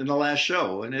did in the last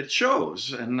show, and it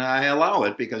shows, and I allow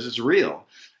it because it's real.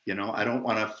 You know, I don't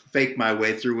want to fake my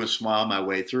way through and smile my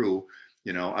way through.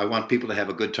 You know, I want people to have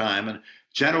a good time, and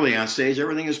generally on stage,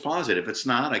 everything is positive. If it's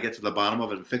not, I get to the bottom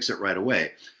of it and fix it right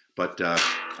away. But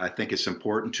I think it's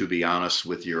important to be honest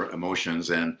with your emotions,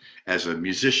 and as a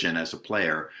musician, as a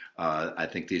player, I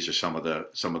think these are some of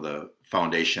the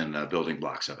foundation building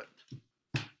blocks of it.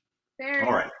 Very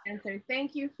All right. good answer.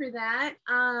 Thank you for that.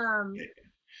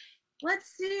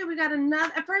 Let's see. We got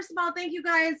another. First of all, thank you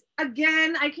guys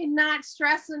again. I cannot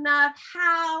stress enough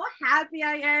how happy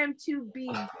I am to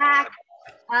be back.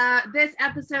 This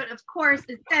episode, of course,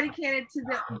 is dedicated to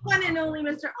the one and only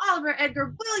Mr. Oliver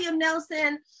Edgar William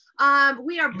Nelson.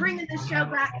 We are bringing the show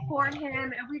back for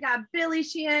him, and we got Billy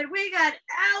Sheehan, we got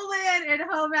Ellen and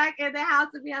Hovak in the house,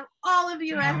 and we have all of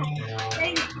you at home.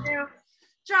 Thank you.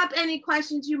 Drop any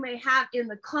questions you may have in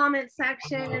the comment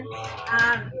section.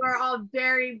 You are all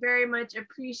very, very much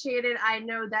appreciated. I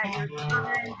know that your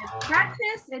time is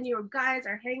precious, and you guys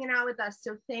are hanging out with us,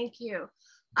 so thank you.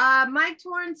 Mike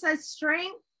Torn says,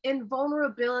 strength and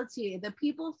vulnerability. The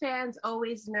people fans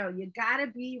always know. You gotta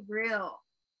be real.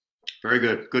 Very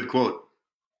good. Good quote.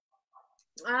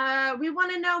 We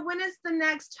want to know, when is the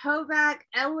next Hovak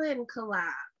Ellen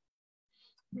collab?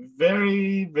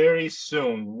 Very, very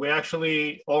soon. We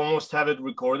actually almost have it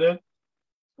recorded.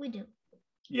 We do.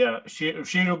 Yeah, she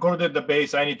recorded the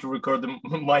bass. I need to record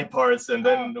my parts, and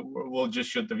then we'll just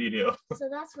shoot the video. So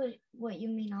that's what you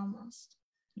mean almost.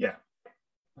 Yeah.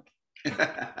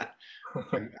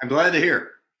 I'm glad to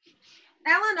hear.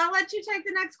 Ellen, I'll let you take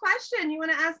the next question. You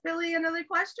want to ask Billy another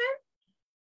question?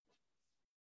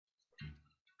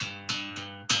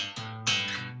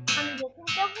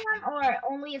 Or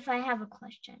only if I have a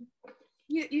question?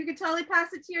 You could totally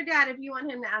pass it to your dad if you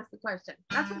want him to ask the question.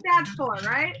 That's what dad's for,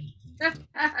 right?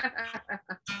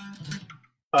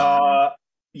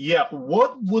 Yeah,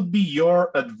 what would be your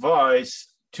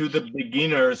advice to the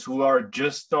beginners who are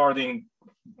just starting,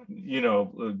 you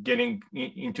know, getting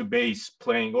into bass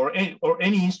playing or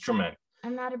any instrument?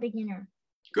 I'm not a beginner.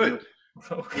 Good.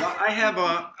 Well, I have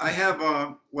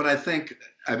what I think.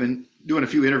 I've been doing a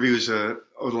few interviews over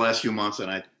the last few months,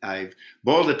 and I've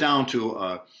boiled it down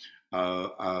to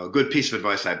a good piece of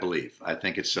advice. I believe. I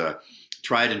think it's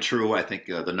tried and true. I think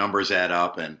the numbers add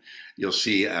up, and you'll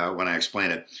see when I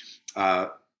explain it.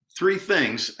 Three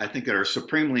things I think that are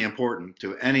supremely important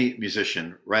to any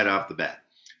musician right off the bat.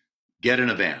 Get in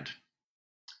a band.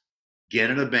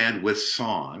 Get in a band with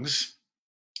songs.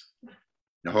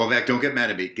 Now, Hovak, don't get mad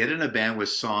at me. Get in a band with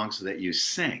songs that you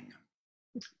sing.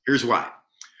 Here's why.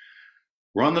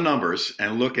 Run the numbers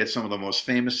and look at some of the most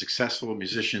famous, successful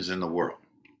musicians in the world.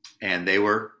 And they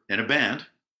were in a band.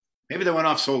 Maybe they went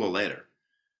off solo later.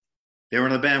 They were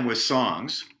in a band with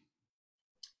songs.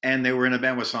 And they were in a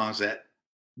band with songs that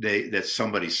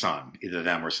somebody sung, either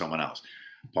them or someone else.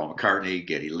 Paul McCartney,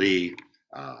 Geddy Lee,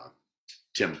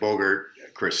 Tim Bogert,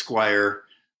 Chris Squire,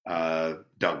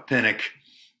 Doug Pinnick.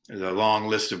 There's a long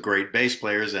list of great bass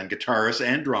players and guitarists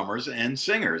and drummers and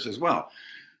singers as well.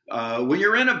 When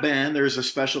you're in a band, there's a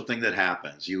special thing that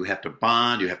happens. You have to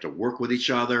bond, you have to work with each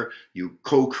other, you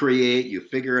co-create, you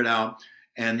figure it out.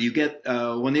 And you get,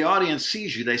 when the audience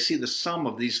sees you, they see the sum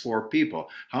of these four people.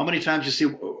 How many times you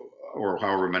see, or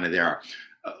however many there are,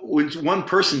 when one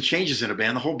person changes in a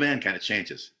band, the whole band kind of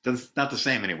changes. It's not the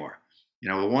same anymore. You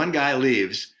know, one guy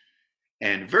leaves,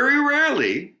 and very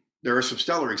rarely, there are some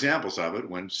stellar examples of it.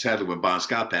 Sadly, when Bon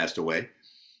Scott passed away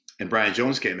and Brian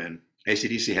Jones came in,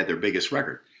 AC/DC had their biggest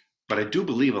record. But I do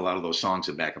believe a lot of those songs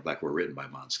in Back in Black were written by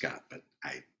Bon Scott, but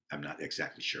I'm not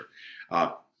exactly sure.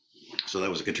 So that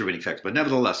was a contributing factor. But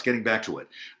nevertheless, getting back to it,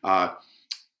 on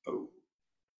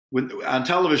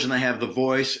television they have The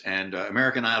Voice and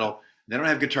American Idol. They don't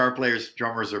have guitar players,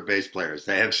 drummers, or bass players.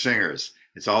 They have singers.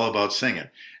 It's all about singing.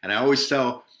 And I always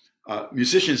tell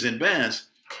musicians in bands,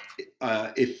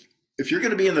 if you're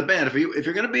going to be in the band, if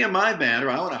you're going to be in my band, or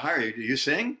I want to hire you, do you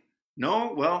sing?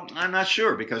 No? Well, I'm not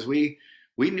sure, because we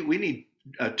need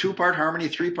a 2-part harmony,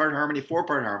 3-part harmony,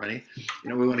 4-part harmony. You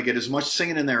know, we want to get as much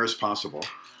singing in there as possible.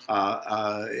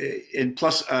 And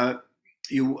plus,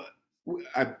 in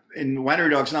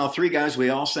Winery Dogs now, 3 guys, we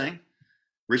all sing.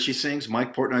 Richie sings.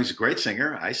 Mike Portnoy's a great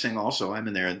singer. I sing also. I'm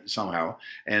in there somehow.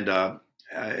 And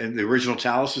in the original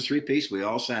Talis was 3-piece. We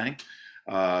all sang.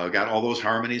 Got all those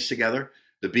harmonies together.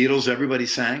 The Beatles, everybody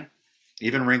sang,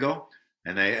 even Ringo,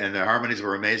 and the harmonies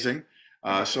were amazing.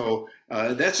 So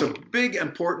that's a big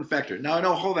important factor. Now I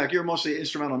know, Hovak, you're mostly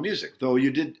instrumental music, though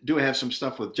you do have some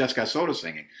stuff with Jeff Scott Soto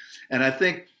singing, and I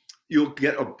think you'll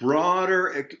get a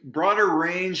broader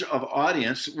range of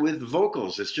audience with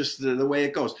vocals. It's just the way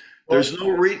it goes. There's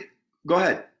no go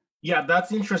ahead. Yeah,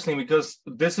 that's interesting because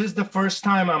this is the first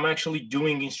time I'm actually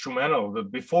doing instrumental.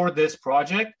 Before this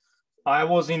project, I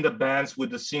was in the bands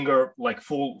with the singer, like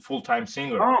full-time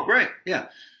singer. Oh, great. Yeah.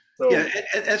 So, yeah,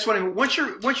 and that's what I mean. Once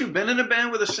you've been in a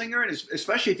band with a singer, and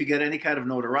especially if you get any kind of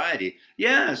notoriety,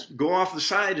 yes, go off the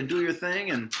side and do your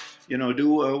thing, and do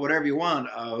whatever you want.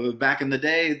 Back in the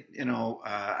day,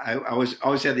 I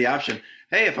always had the option.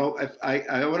 Hey, if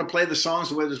I want to play the songs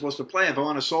the way they're supposed to play, if I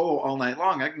want to solo all night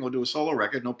long, I can go do a solo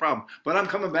record, no problem. But I'm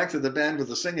coming back to the band with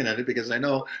the singing in it because I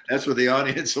know that's where the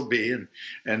audience will be,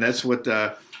 and that's what.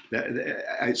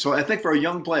 So I think for a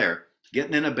young player,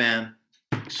 getting in a band,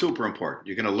 super important.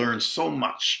 You're going to learn so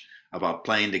much about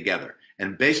playing together.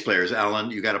 And bass players, Ellen,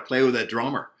 you got to play with that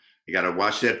drummer. You got to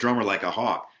watch that drummer like a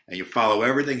hawk, and you follow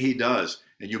everything he does,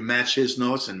 and you match his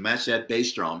notes and match that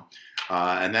bass drum,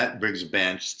 and that brings a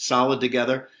band solid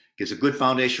together. Gives a good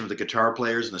foundation for the guitar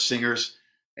players and the singers,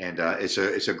 and it's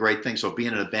a great thing. So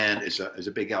being in a band is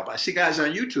a big help. I see guys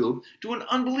on YouTube doing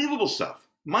unbelievable stuff,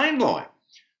 mind blowing,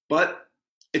 but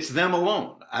it's them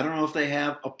alone. I don't know if they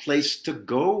have a place to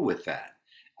go with that.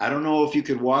 I don't know if you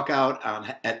could walk out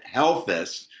at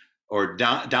Hellfest or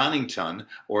Donington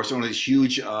or some of these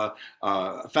huge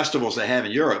festivals they have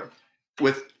in Europe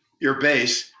with your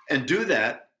bass and do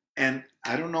that. And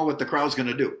I don't know what the crowd's going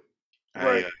to do.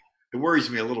 Right. It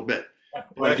worries me a little bit.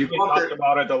 But if you talk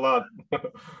about it a lot.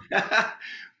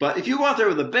 But if you go out there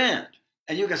with a band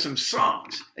and you got some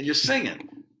songs and you're singing,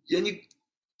 and you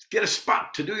get a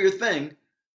spot to do your thing, a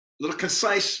little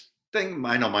concise thing.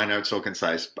 I know mine aren't so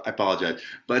concise. I apologize.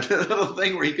 But a little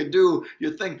thing where you can do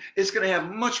your thing, it's going to have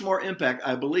much more impact,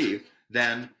 I believe,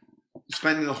 than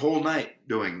spending the whole night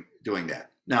doing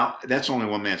that. Now, that's only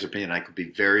one man's opinion. I could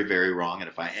be very, very wrong. And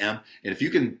if I am, and if you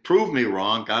can prove me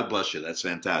wrong, God bless you. That's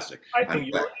fantastic. I think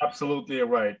you're absolutely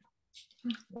right.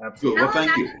 Absolutely. Well,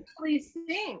 thank you. Ellen actually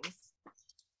sings.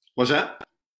 What's that?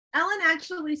 Ellen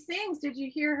actually sings. Did you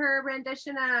hear her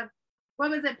rendition of, what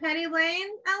was it, Penny Lane,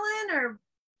 Ellen? Or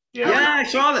Yeah, I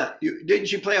saw that.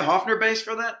 Didn't you play a Hofner bass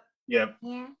for that? Yeah.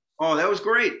 Oh, that was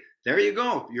great. There you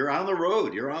go. You're on the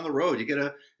road. You're on the road. You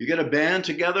get a band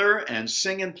together and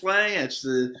sing and play. And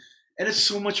it's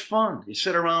so much fun. You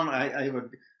sit around. I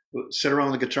sit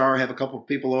around the guitar, have a couple of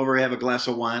people over, have a glass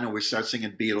of wine, and we start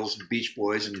singing Beatles and Beach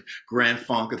Boys and Grand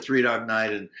Funk and Three Dog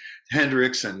Night and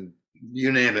Hendrix and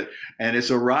you name it. And it's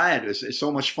a riot. It's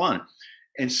so much fun.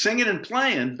 And singing and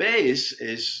playing bass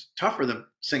is tougher than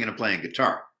singing and playing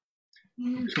guitar.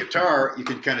 Guitar, you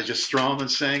can kind of just strum and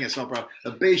sing. It's no problem.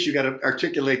 The bass, you got to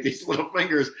articulate these little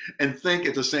fingers and think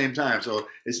at the same time. So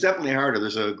it's definitely harder.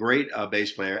 There's a great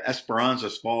bass player, Esperanza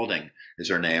Spalding is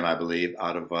her name, I believe,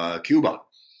 out of Cuba.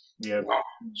 Yeah. Wow.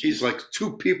 She's like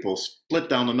two people split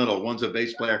down the middle. One's a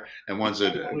bass player and one's a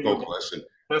vocalist.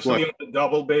 Especially with the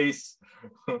double bass.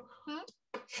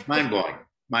 Mind blowing.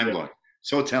 Mind blowing.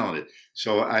 So talented.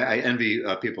 So I envy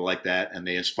people like that, and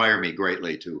they inspire me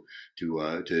greatly to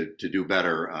do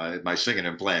better at my singing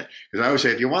and playing. Because I always say,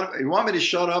 if you want me to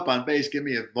shut up on bass, give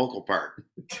me a vocal part.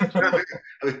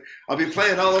 I'll be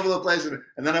playing all over the place, and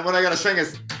then when I got to sing,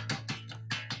 it's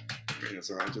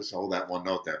so I just hold that one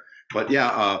note there. But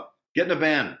yeah, get in a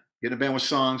band with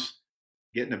songs,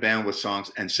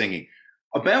 and singing.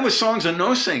 A band with songs and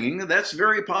no singing, that's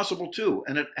very possible too,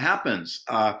 and it happens.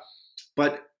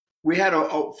 But we had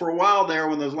for a while there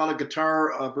when there was a lot of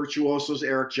guitar virtuosos,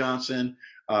 Eric Johnson,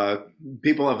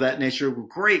 people of that nature, were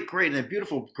great, and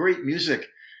beautiful, great music.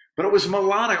 But it was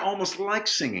melodic, almost like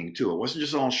singing too. It wasn't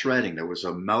just all shredding. There was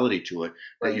a melody to it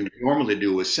that you normally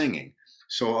do with singing.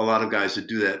 So a lot of guys that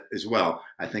do that as well.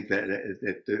 I think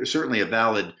that there's certainly a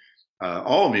valid.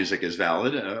 All music is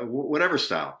valid, whatever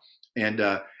style.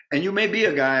 And you may be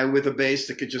a guy with a bass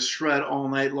that could just shred all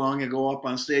night long and go up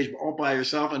on stage all by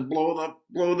yourself and blow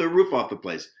the roof off the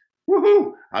place.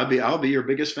 Woohoo! I'll be your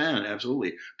biggest fan,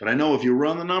 absolutely. But I know if you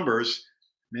run the numbers,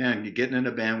 man, getting in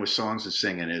a band with songs and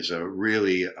singing is a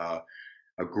really a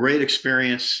great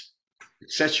experience.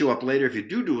 It sets you up later. If you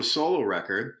do a solo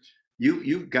record,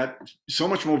 you've got so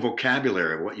much more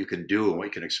vocabulary of what you can do and what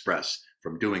you can express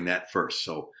from doing that first.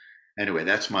 So anyway,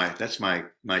 that's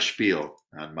my spiel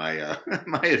on my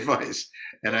my advice.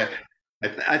 And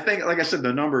I think, like I said,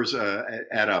 the numbers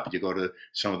add up. You go to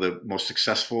some of the most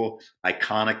successful,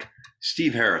 iconic.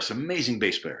 Steve Harris, amazing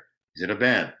bass player. He's in a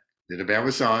band. He's in a band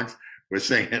with songs. We're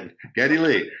singing. Geddy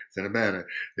Lee is in a band.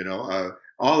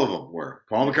 All of them were.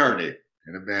 Paul McCartney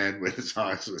in a band with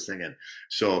songs. We're singing.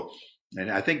 So, and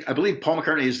I believe Paul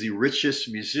McCartney is the richest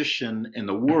musician in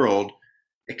the world,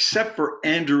 except for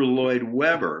Andrew Lloyd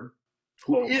Webber,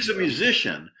 who is a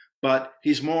musician, but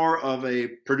he's more of a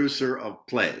producer of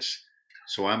plays.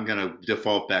 So I'm going to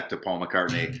default back to Paul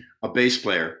McCartney, a bass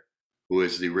player who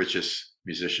is the richest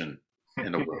musician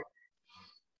in the world.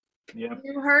 Yep.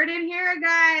 You heard it here,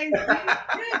 guys.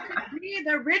 Be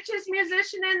the richest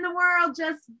musician in the world.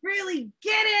 Just really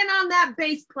get in on that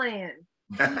bass plan.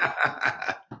 Okay,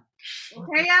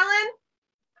 Ellen?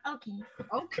 Okay.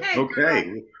 Okay.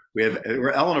 Okay.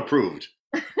 We're Ellen approved.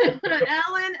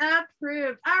 Ellen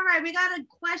approved. All right, we got a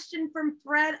question from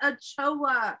Fred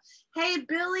Ochoa. Hey,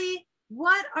 Billy,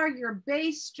 what are your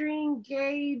bass string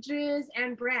gauges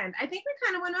and brand? I think we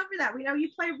kind of went over that. We know you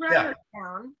play Rotosound.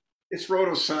 Yeah. It's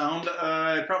Rotosound.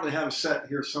 I probably have a set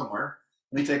here somewhere.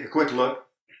 Let me take a quick look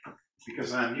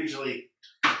because I'm usually,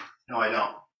 no, I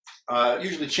don't.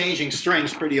 Usually changing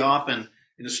strings pretty often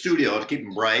in the studio to keep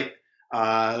them bright.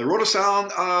 The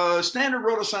Rotosound, standard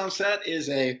Rotosound set is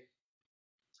a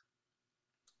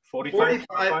 45,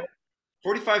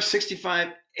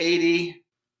 65, 80,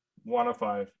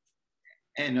 105.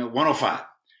 And a 105.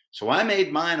 So I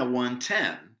made mine a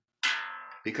 110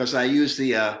 because I use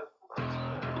the, I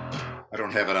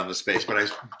don't have it on the space, but I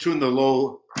tune the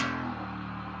low.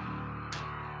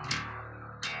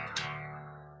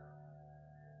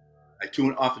 I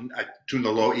tune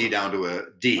the low E down to a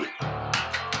D.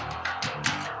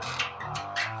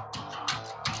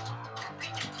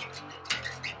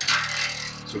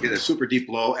 So get a super deep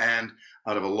low end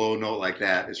out of a low note like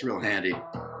that. It's real handy.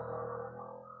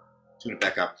 Tune it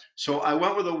back up. So I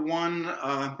went with a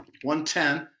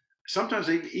 110. Sometimes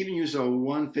I even use a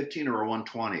 115 or a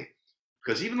 120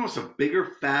 because even though it's a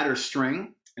bigger, fatter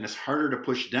string and it's harder to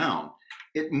push down,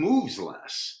 it moves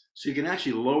less. So you can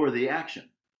actually lower the action,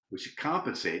 which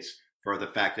compensates for the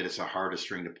fact that it's a harder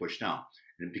string to push down.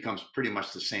 And it becomes pretty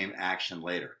much the same action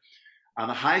later. On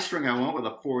the high string, I went with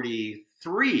a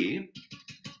 43.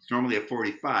 It's normally a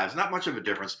 45. It's not much of a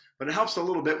difference, but it helps a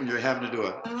little bit when you're having to do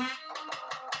a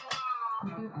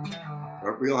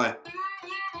real high.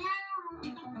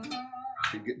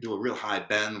 You do a real high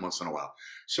bend once in a while.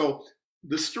 So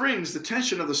the strings, the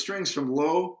tension of the strings from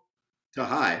low to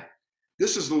high,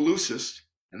 this is the loosest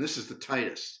and this is the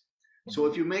tightest. So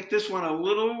if you make this one a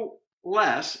little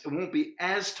less, it won't be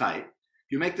as tight.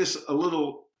 If you make this a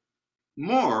little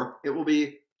more, it will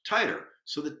be tighter.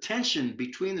 So the tension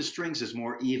between the strings is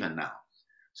more even now.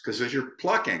 It's because as you're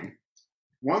plucking,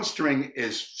 one string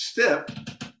is stiff,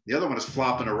 the other one is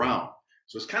flopping around.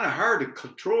 So it's kind of hard to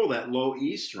control that low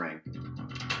E string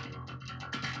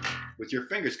with your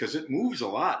fingers because it moves a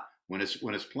lot when it's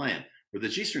playing. Where the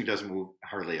G string doesn't move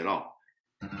hardly at all.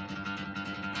 A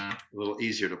little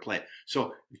easier to play.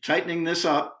 So tightening this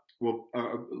up,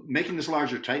 making this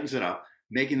larger tightens it up.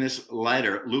 Making this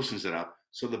lighter loosens it up.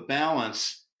 So the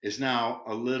balance is now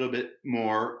a little bit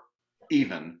more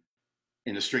even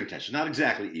in the string tension. Not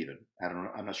exactly even. I don't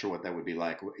know. I'm not sure what that would be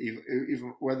like.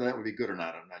 Even whether that would be good or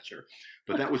not, I'm not sure.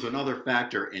 But that was another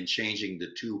factor in changing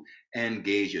the two end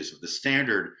gauges of the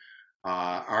standard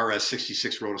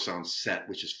RS66 Rotosound set,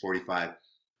 which is 45,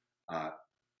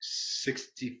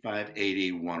 65,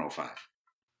 80, 105.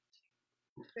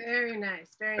 Very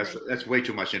nice. Very nice. That's way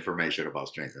too much information about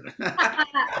strength.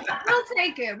 We'll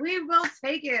take it. We will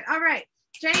take it. All right.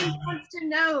 James wants to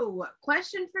know,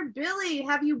 question for Billy.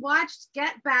 Have you watched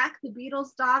Get Back, the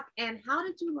Beatles doc, and how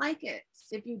did you like it,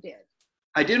 if you did?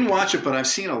 I didn't watch it, but I've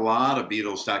seen a lot of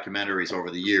Beatles documentaries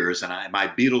over the years, and my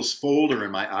Beatles folder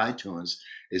in my iTunes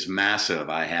is massive.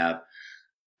 I have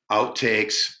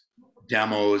outtakes,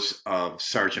 demos of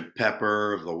Sgt.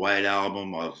 Pepper, of the White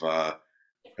Album, of the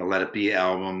Let It Be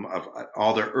album, of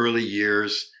all their early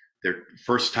years, their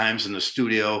first times in the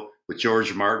studio with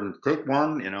George Martin, take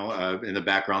one, in the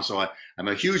background. So I'm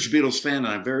a huge Beatles fan, and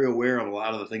I'm very aware of a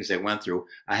lot of the things they went through.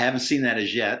 I haven't seen that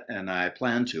as yet, and I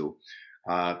plan to.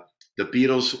 The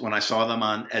Beatles, when I saw them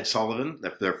on Ed Sullivan,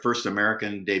 their first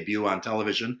American debut on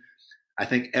television, I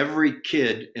think every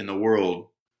kid in the world,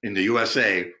 in the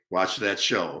USA, watched that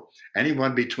show.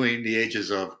 Anyone between the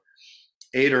ages of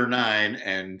 8 or 9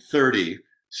 and 30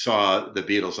 saw the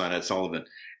Beatles on Ed Sullivan.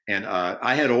 And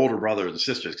I had older brothers and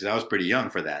sisters because I was pretty young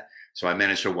for that. So I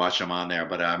managed to watch them on there.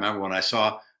 But I remember when I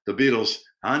saw the Beatles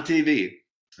on TV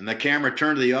and the camera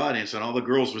turned to the audience and all the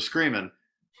girls were screaming,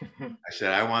 I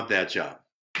said, I want that job.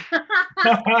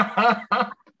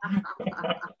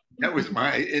 That was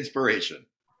my inspiration.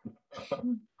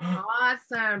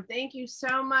 Awesome. Thank you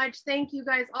so much. Thank you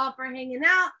guys all for hanging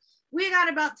out. We got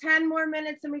about 10 more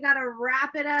minutes and we got to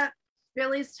wrap it up.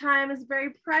 Billy's time is very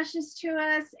precious to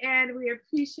us and we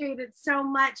appreciate it so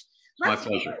much. My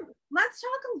pleasure. let's talk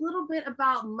a little bit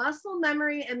about muscle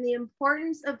memory and the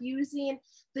importance of using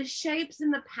the shapes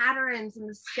and the patterns and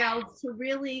the scales to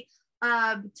really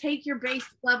take your bass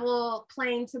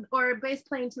playing to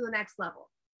the next level.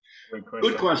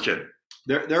 Good question.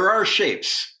 There are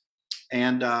shapes,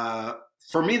 and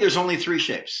for me, there's only 3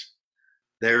 shapes.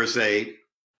 There's a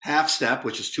half step,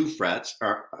 which is 2 frets,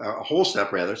 or a whole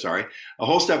step rather. Sorry, a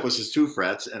whole step, which is 2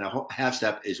 frets, and a half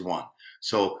step is 1.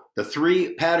 So the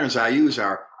 3 patterns I use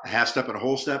are a half step and a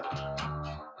whole step,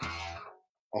 a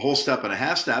whole step and a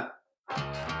half step,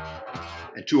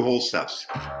 and 2 whole steps.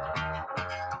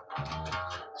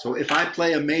 So if I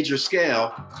play a major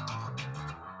scale,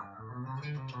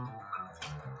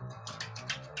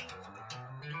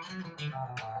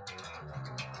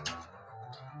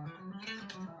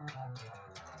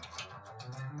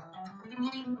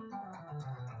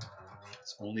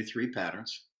 it's only 3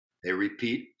 patterns. They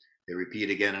repeat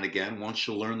again and again. Once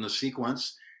you learn the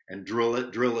sequence and drill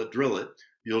it,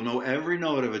 you'll know every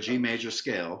note of a G major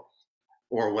scale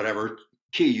or whatever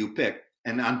key you pick.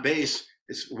 And on bass,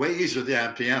 it's way easier than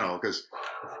on piano, because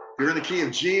if you're in the key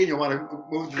of G and you want to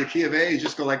move to the key of A, you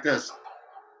just go like this.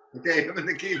 Okay, I'm in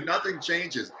the key, nothing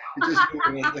changes. You just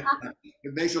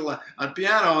it makes it on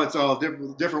piano. It's all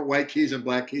different white keys and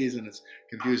black keys, and it's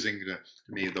confusing to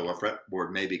me. Though a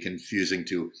fretboard may be confusing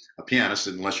to a pianist,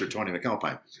 unless you're Tony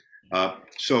McAlpine.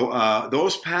 So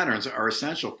those patterns are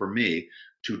essential for me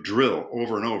to drill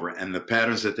over and over, and the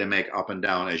patterns that they make up and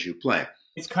down as you play.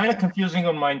 It's kind of confusing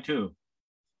on mine too.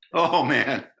 Oh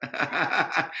man!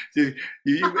 Now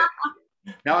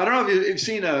I don't know if you've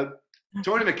seen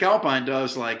Tony McAlpine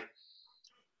does like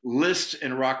Liszt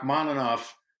and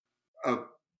Rachmaninoff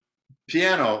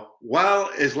piano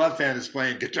while his left hand is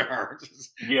playing guitar.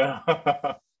 Yeah,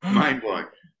 mind blowing.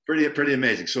 Pretty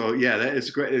amazing. So yeah, that is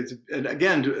great. And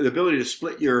again, the ability to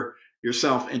split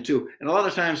yourself into, and a lot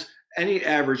of times any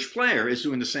average player is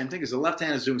doing the same thing, because the left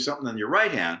hand is doing something on your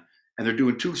right hand, and they're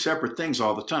doing 2 separate things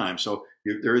all the time. So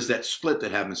there is that split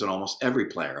that happens in almost every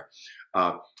player.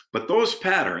 But those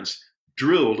patterns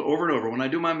drilled over and over. When I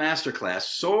do my master class,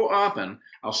 so often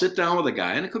I'll sit down with a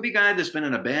guy, and it could be a guy that's been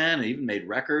in a band and even made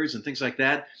records and things like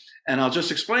that, and I'll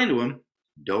just explain to him,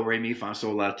 do, re, mi, fa,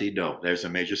 sol, la, ti, do. There's a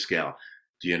major scale.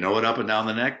 Do you know it up and down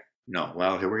the neck? No.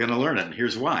 Well, here we're going to learn it, and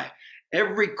here's why.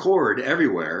 Every chord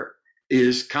everywhere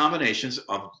is combinations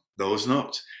of those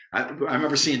notes. I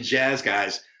remember seeing jazz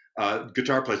guys,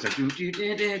 guitar players, like,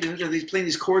 he's playing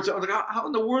these chords. I was like, how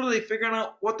in the world are they figuring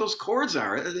out what those chords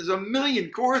are? There's a million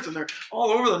chords, and they're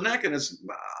all over the neck, and it's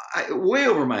way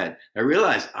over my head. I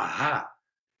realized, aha,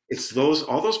 it's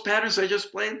all those patterns I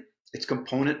just played. It's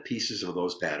component pieces of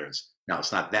those patterns. Now,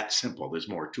 it's not that simple. There's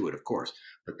more to it, of course,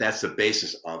 but that's the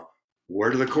basis of where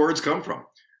do the chords come from?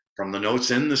 From the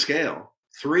notes in the scale.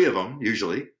 3 of them,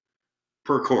 usually,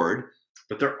 per chord,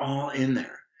 but they're all in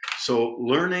there. So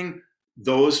learning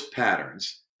those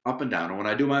patterns up and down. And when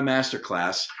I do my master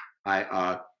class,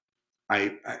 I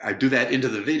do that into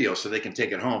the video so they can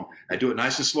take it home. I do it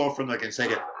nice and slow for them. I can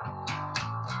take it.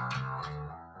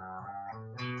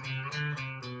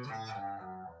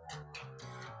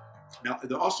 Now,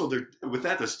 also, with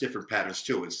that, there's different patterns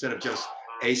too. Instead of just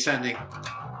ascending,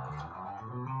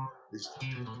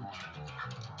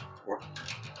 or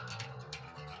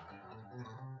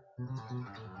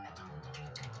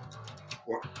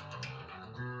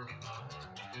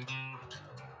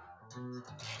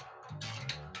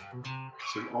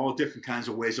so all different kinds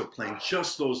of ways of playing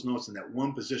just those notes in that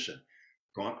one position,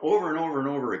 going over and over and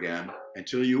over again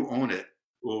until you own it.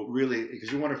 Will really,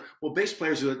 because you wonder, well, bass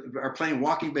players are playing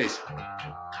walking bass.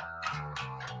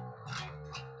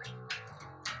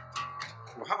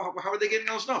 Well, how are they getting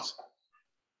those notes?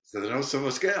 So the notes of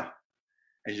a scale,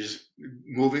 and you're just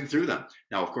moving through them.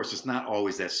 Now, of course, it's not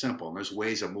always that simple. And there's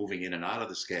ways of moving in and out of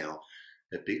the scale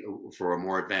that for a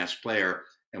more advanced player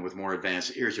and with more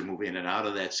advanced ears, you move in and out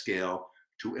of that scale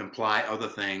to imply other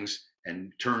things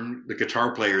and turn the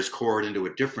guitar player's chord into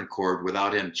a different chord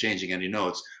without him changing any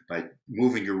notes by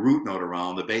moving your root note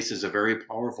around. The bass is a very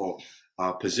powerful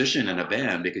position in a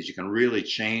band, because you can really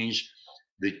change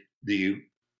the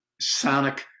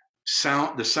sonic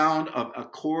sound, the sound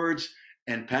of chords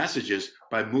and passages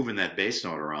by moving that bass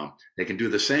note around. They can do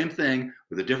the same thing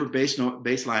with a different bass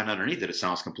line underneath it. It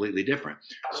sounds completely different.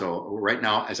 So right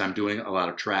now, as I'm doing a lot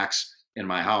of tracks in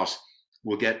my house,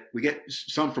 we get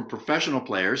some from professional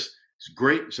players.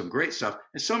 It's some great stuff,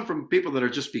 and some from people that are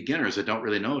just beginners that don't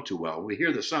really know too well. We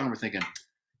hear the song, we're thinking,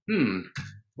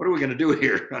 what are we going to do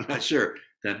here? I'm not sure.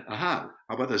 Then, how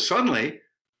about this? Suddenly,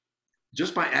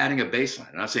 just by adding a bass line,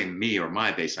 I'm not saying me or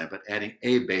my bass line, but adding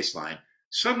a bass line,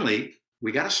 suddenly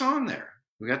we got a song there.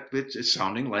 It's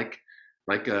sounding like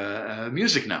like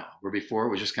music now, where before it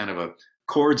was just kind of a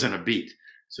chords and a beat.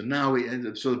 So now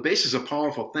so the bass is a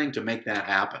powerful thing to make that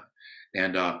happen.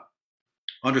 And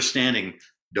understanding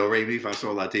do, re, mi, fa,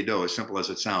 sol, la, ti, do, as simple as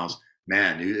it sounds,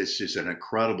 man, it's just an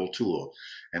incredible tool.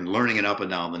 And learning it up and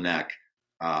down the neck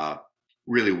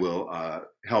really will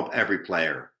help every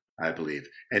player, I believe.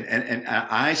 And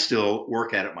I still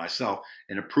work at it myself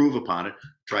and improve upon it,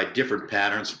 try different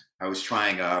patterns. I was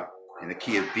trying in the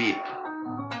key of B.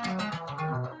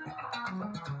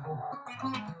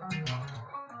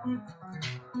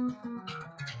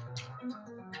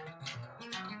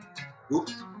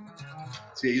 Oops.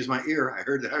 See, I used my ear. I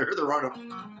heard the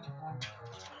wrong.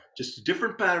 Just a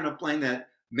different pattern of playing that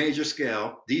major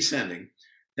scale, descending.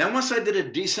 Then once I did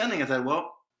it descending, I thought,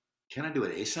 well, can I do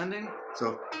it ascending?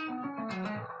 So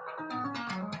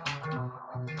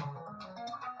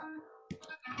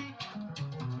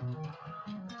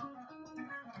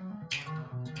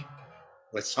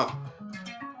let's stop.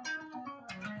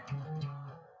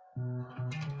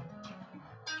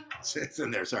 It's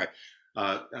in there. Sorry.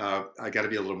 I got to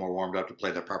be a little more warmed up to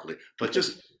play that properly. But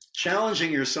just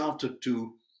challenging yourself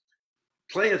to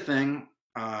play a thing,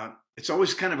 it's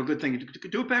always kind of a good thing.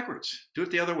 Do it backwards. Do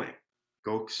it the other way.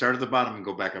 Go start at the bottom and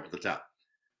go back up at the top.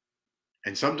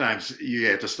 And sometimes you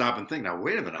have to stop and think, now,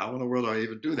 wait a minute, how in the world do I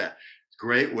even do that? It's a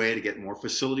great way to get more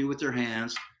facility with your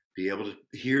hands, be able to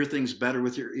hear things better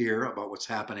with your ear about what's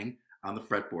happening on the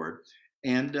fretboard,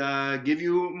 and give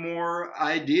you more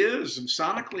ideas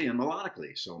sonically and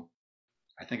melodically. So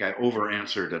I think I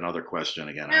over-answered another question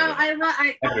again. No,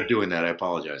 After doing that, I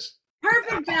apologize.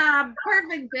 Perfect job.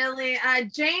 Perfect, Billy.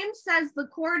 James says the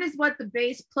chord is what the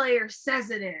bass player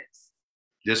says it is.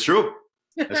 That's true.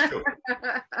 That's true.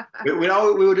 we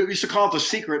used to call it the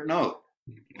secret note,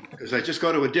 because I just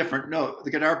go to a different note. The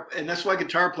guitar, and that's why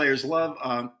guitar players love,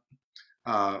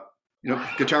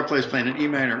 guitar players playing an E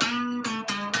minor.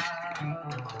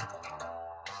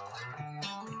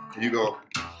 And you go.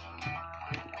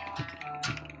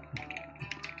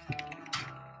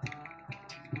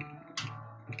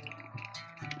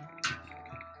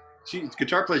 See,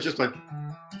 guitar players just like,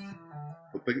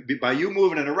 by you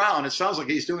moving it around, it sounds like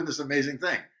he's doing this amazing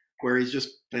thing where he's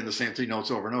just playing the same 3 notes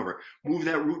over and over. Move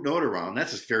that root note around.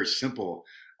 That's a very simple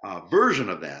version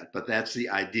of that, but that's the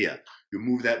idea. You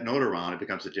move that note around, it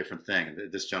becomes a different thing.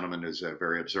 This gentleman is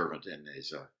very observant in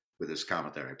his, with his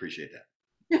comment there. I appreciate that.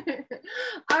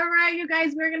 All right, you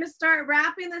guys, we're going to start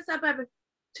wrapping this up. I have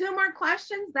 2 more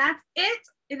questions. That's it.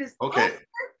 It is okay. over.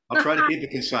 I'll try to keep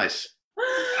it concise.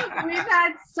 We've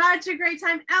had such a great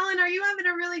time. Ellen, are you having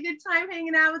a really good time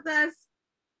hanging out with us?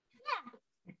 Yeah.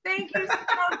 Thank you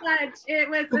so much. It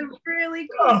was a really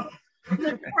cool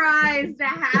surprise to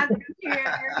have you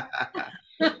here.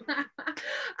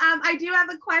 I do have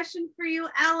a question for you,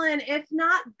 Ellen. If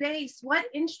not bass, what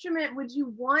instrument would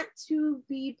you want to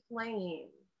be playing?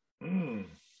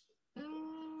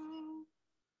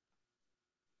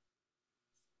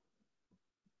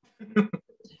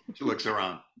 She looks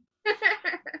around.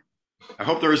 I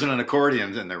hope there isn't an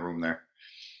accordion in their room there.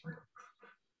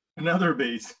 Another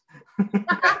bass. All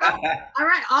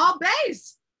right, all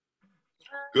bass.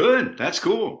 Good. That's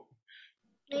cool.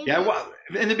 Yeah, well,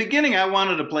 in the beginning, I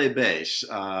wanted to play bass.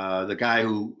 The guy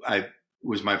who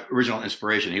was my original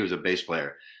inspiration, he was a bass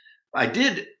player. I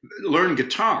did learn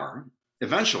guitar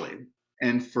eventually,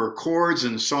 and for chords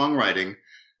and songwriting,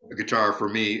 a guitar for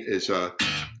me is a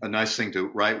nice thing to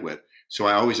write with. So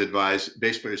I always advise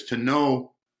bass players to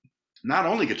know not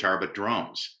only guitar, but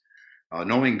drums.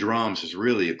 Knowing drums is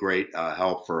really a great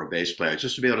help for a bass player,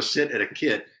 just to be able to sit at a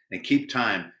kit and keep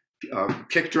time.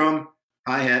 Kick drum,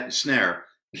 hi-hat, snare,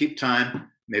 keep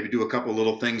time, maybe do a couple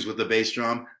little things with the bass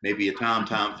drum, maybe a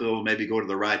tom-tom fill, maybe go to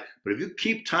the right. But if you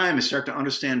keep time and start to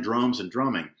understand drums and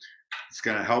drumming, it's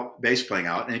going to help bass playing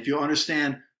out. And if you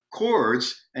understand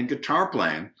chords and guitar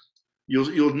playing,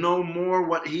 you'll know more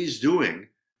what he's doing,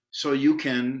 so you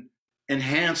can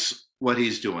enhance what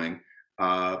he's doing,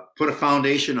 put a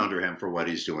foundation under him for what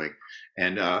he's doing,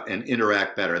 and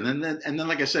interact better. And then,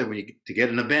 like I said, to get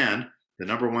in a band, the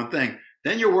number one thing,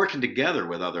 then you're working together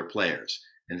with other players,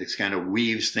 and it kind of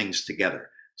weaves things together.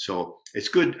 So it's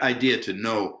a good idea to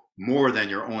know more than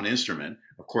your own instrument.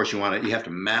 Of course, you have to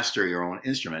master your own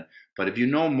instrument, but if you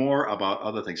know more about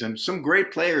other things, and some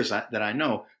great players that I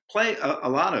know play a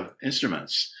lot of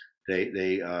instruments.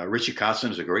 Richie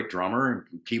Kotzen is a great drummer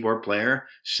and keyboard player,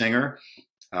 singer.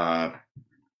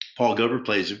 Paul Gilbert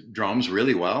plays drums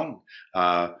really well.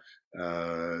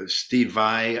 Steve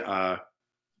Vai, I'm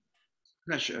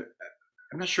not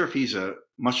sure if he's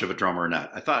much of a drummer or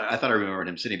not. I thought I remembered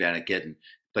him sitting down at Git and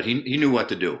but he knew what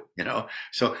to do, you know.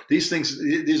 So these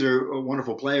are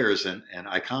wonderful players and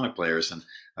iconic players, and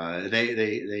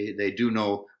they do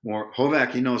know more.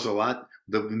 Hovak, he knows a lot.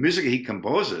 The music he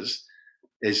composes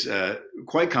is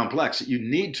quite complex. You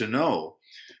need to know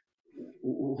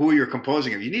who you're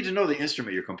composing of. You need to know the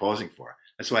instrument you're composing for.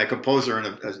 That's why a composer in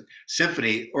a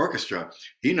symphony orchestra,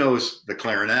 he knows the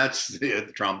clarinets,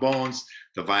 the trombones,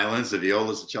 the violins, the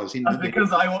violas, the cellos.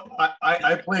 Because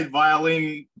I played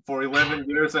violin for 11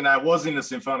 years and I was in a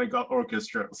symphonic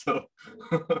orchestra. So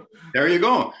there you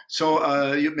go. So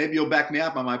maybe you'll back me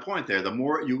up on my point there. The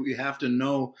more you have to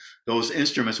know those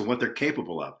instruments and what they're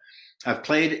capable of. I've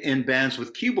played in bands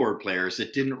with keyboard players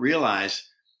that didn't realize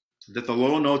that the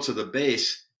low notes of the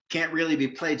bass can't really be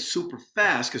played super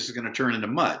fast because it's going to turn into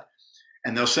mud.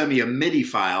 And they'll send me a MIDI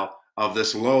file of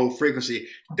this low frequency.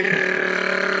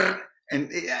 And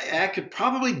I could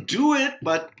probably do it,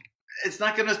 but it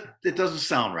doesn't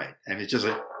sound right. And it's just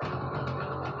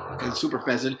it's super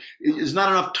fast. There's not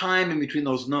enough time in between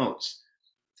those notes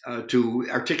to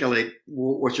articulate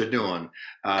what you're doing.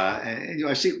 And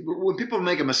I see when people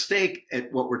make a mistake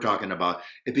at what we're talking about,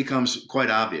 it becomes quite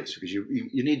obvious because you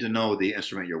need to know the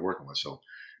instrument you're working with. So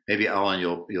maybe Ellen,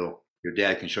 your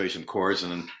dad can show you some chords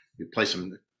and then you play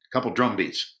a couple drum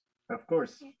beats. Of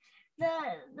course. The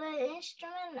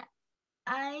instrument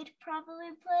I'd probably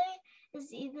play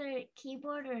is either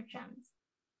keyboard or drums.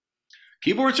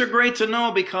 Keyboards are great to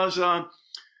know because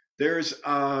there's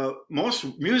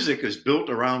most music is built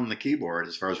around the keyboard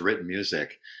as far as written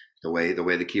music, the way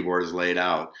the keyboard is laid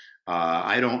out.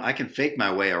 I can fake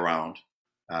my way around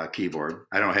keyboard.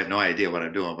 I have no idea what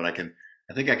I'm doing, but I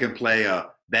think I can play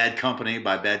Bad Company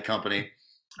by Bad Company.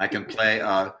 I can play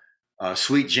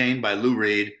Sweet Jane by Lou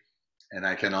Reed. And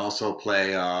I can also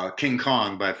play King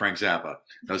Kong by Frank Zappa.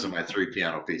 Those are my 3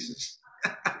 piano pieces.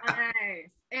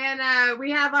 Nice. And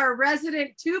we have our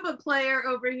resident tuba player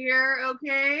over here,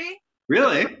 okay?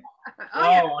 Really? Oh,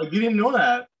 yeah. I didn't know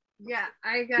that. Yeah,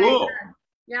 I got cool.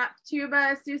 Yeah,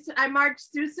 tuba, I march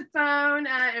sousaphone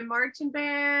in marching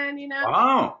band, you know.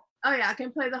 Wow. Oh yeah, I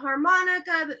can play the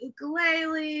harmonica, the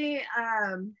ukulele,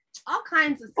 all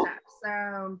kinds of stuff.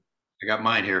 So I got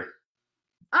mine here.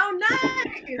 Oh, nice!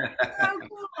 So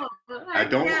cool.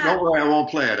 Don't worry, I won't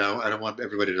play it. I don't want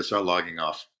everybody to start logging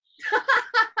off.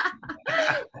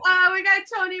 We got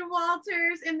Tony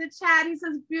Walters in the chat. He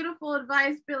says, "Beautiful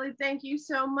advice, Billy. Thank you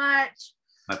so much."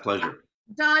 My pleasure.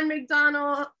 Don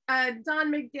McDaniel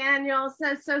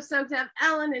says, so stoked to have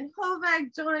Ellen and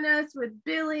Hovak join us with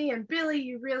Billy. And Billy,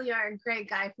 you really are a great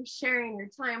guy for sharing your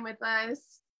time with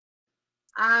us.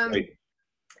 Great.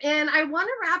 And I want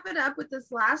to wrap it up with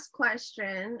this last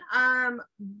question.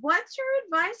 What's your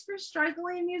advice for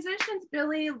struggling musicians,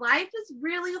 Billy? Life is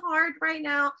really hard right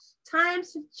now.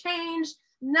 Times have changed.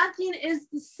 Nothing is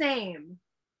the same.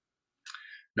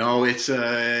 No, it's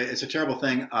a terrible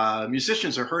thing.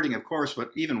 Musicians are hurting, of course,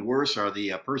 but even worse are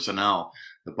the personnel,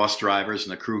 the bus drivers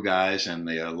and the crew guys and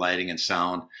the lighting and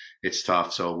sound. It's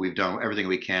tough. So we've done everything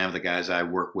we can with the guys I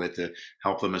work with to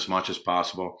help them as much as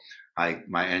possible.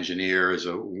 My engineer is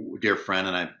a dear friend,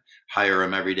 and I hire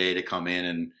him every day to come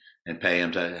in and pay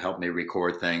him to help me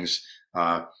record things.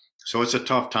 So it's a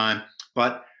tough time.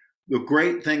 But the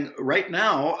great thing right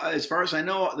now, as far as I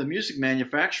know, the music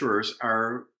manufacturers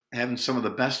are having some of the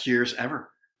best years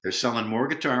ever. They're selling more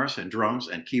guitars and drums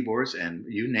and keyboards and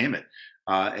you name it.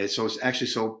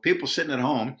 So people sitting at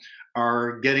home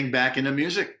are getting back into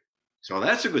music. So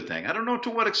that's a good thing. I don't know to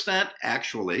what extent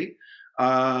actually,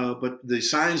 but the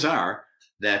signs are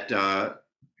that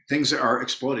things are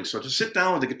exploding. So to sit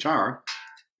down with a guitar,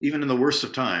 even in the worst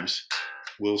of times,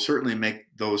 will certainly make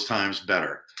those times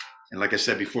better. And like I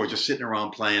said before, just sitting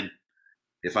around playing,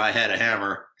 if I had a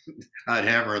hammer, I'd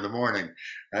hammer in the morning,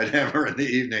 I'd hammer in the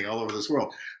evening, all over this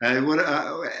world.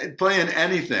 Playing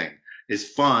anything is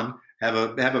fun. Have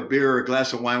a beer or a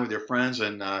glass of wine with your friends,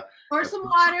 and or some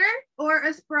water, or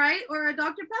a Sprite, or a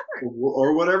Dr. Pepper,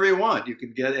 or whatever you want. You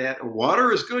can get at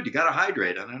water is good. You got to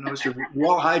hydrate. I know you're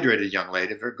well hydrated, young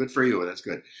lady. Very good for you. That's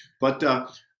good. But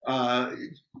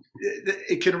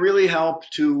it can really help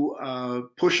to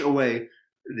push away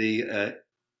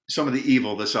some of the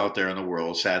evil that's out there in the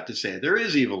world. Sad to say, there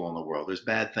is evil in the world. There's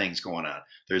bad things going on.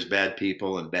 There's bad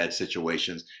people and bad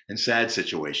situations and sad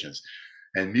situations.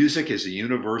 And music is a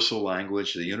universal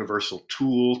language, the universal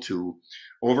tool to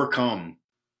overcome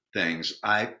things.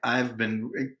 I've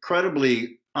been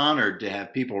incredibly honored to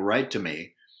have people write to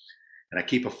me, and I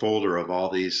keep a folder of all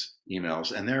these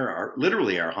emails, and there are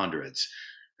literally hundreds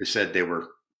who said they were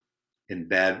in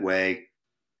bad way,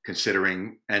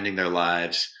 considering ending their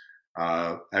lives.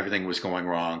 Everything was going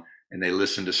wrong, and they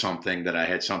listened to something that I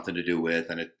had something to do with,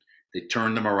 and it They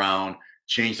turned them around,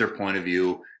 changed their point of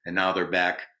view, and now they're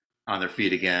back on their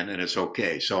feet again, and it's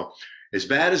okay. So as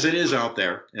bad as it is out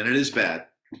there, and it is bad,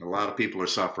 a lot of people are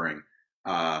suffering.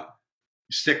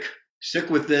 Stick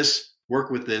with this,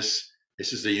 work with this.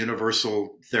 This is the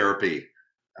universal therapy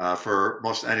for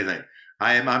most anything.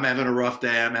 I'm having a rough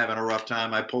day. I'm having a rough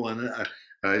time. I pull in,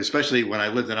 especially when I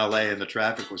lived in LA and the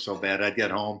traffic was so bad. I'd get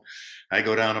home, I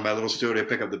go down to my little studio,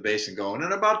 pick up the bass, and go. And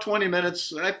in about 20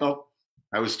 minutes, I felt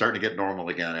I was starting to get normal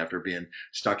again after being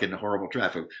stuck in horrible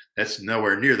traffic. That's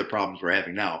nowhere near the problems we're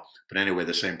having now. But anyway,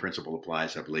 the same principle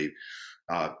applies, I believe.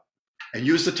 And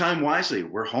use the time wisely.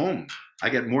 We're home. I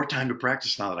get more time to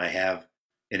practice now that I have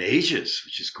in ages,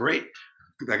 which is great.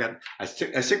 I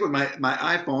stick with my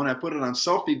iPhone. I put it on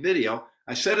selfie video.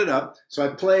 I set it up so I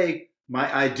play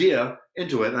my idea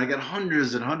into it, and I get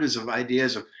hundreds and hundreds of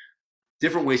ideas of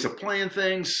different ways of playing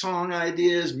things, song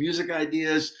ideas, music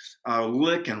ideas,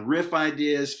 lick and riff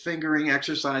ideas, fingering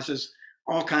exercises,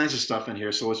 all kinds of stuff in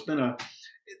here. So it's been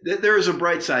there is a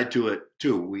bright side to it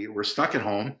too. We're stuck at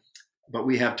home, but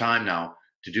we have time now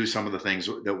to do some of the things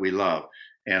that we love.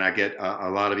 And I get a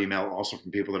lot of email also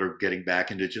from people that are getting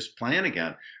back into just playing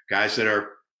again. Guys that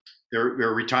they're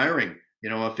retiring,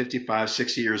 55,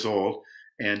 60 years old.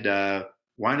 And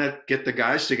why not get the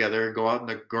guys together and go out in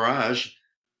the garage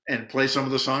and play some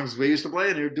of the songs we used to play?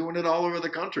 And they're doing it all over the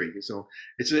country. So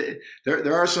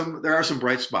there are some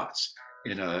bright spots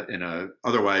in a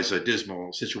otherwise a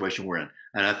dismal situation we're in.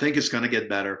 And I think it's going to get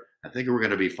better. I think we're going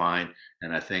to be fine.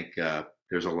 And I think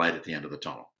there's a light at the end of the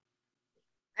tunnel.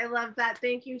 I love that.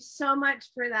 Thank you so much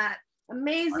for that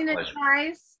amazing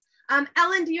advice.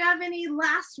 Ellen, do you have any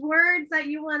last words that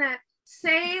you want to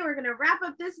say? We're going to wrap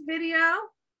up this video.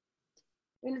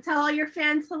 We're going to tell all your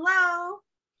fans hello.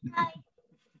 Hi.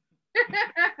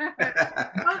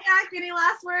 Hovak, any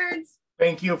last words?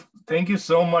 Thank you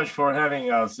so much for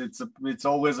having us. It's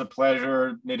always a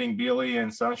pleasure meeting Billy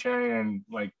and Sunshine,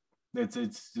 and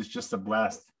it's just a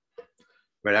blast.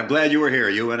 But I'm glad you were here,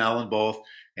 you and Ellen both,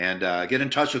 and get in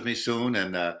touch with me soon,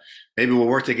 and maybe we'll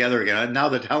work together again. Now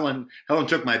that Helen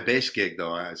took my bass gig,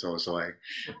 though, so I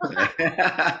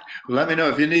let me know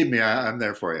if you need me. I'm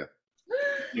there for you.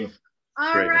 Yeah.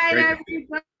 All right,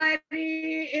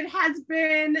 everybody. It has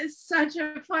been such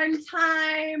a fun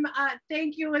time.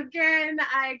 Thank you again.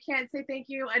 I can't say thank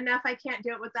you enough. I can't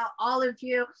do it without all of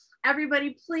you.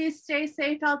 Everybody, please stay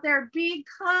safe out there. Be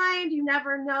kind. You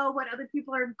never know what other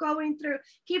people are going through.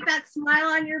 Keep that smile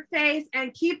on your face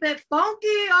and keep it funky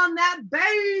on that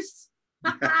bass.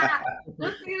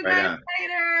 We'll see you guys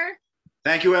later.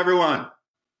 Thank you, everyone.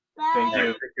 Bye. Thank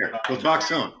you. Take care. We'll talk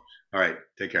soon. All right.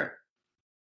 Take care.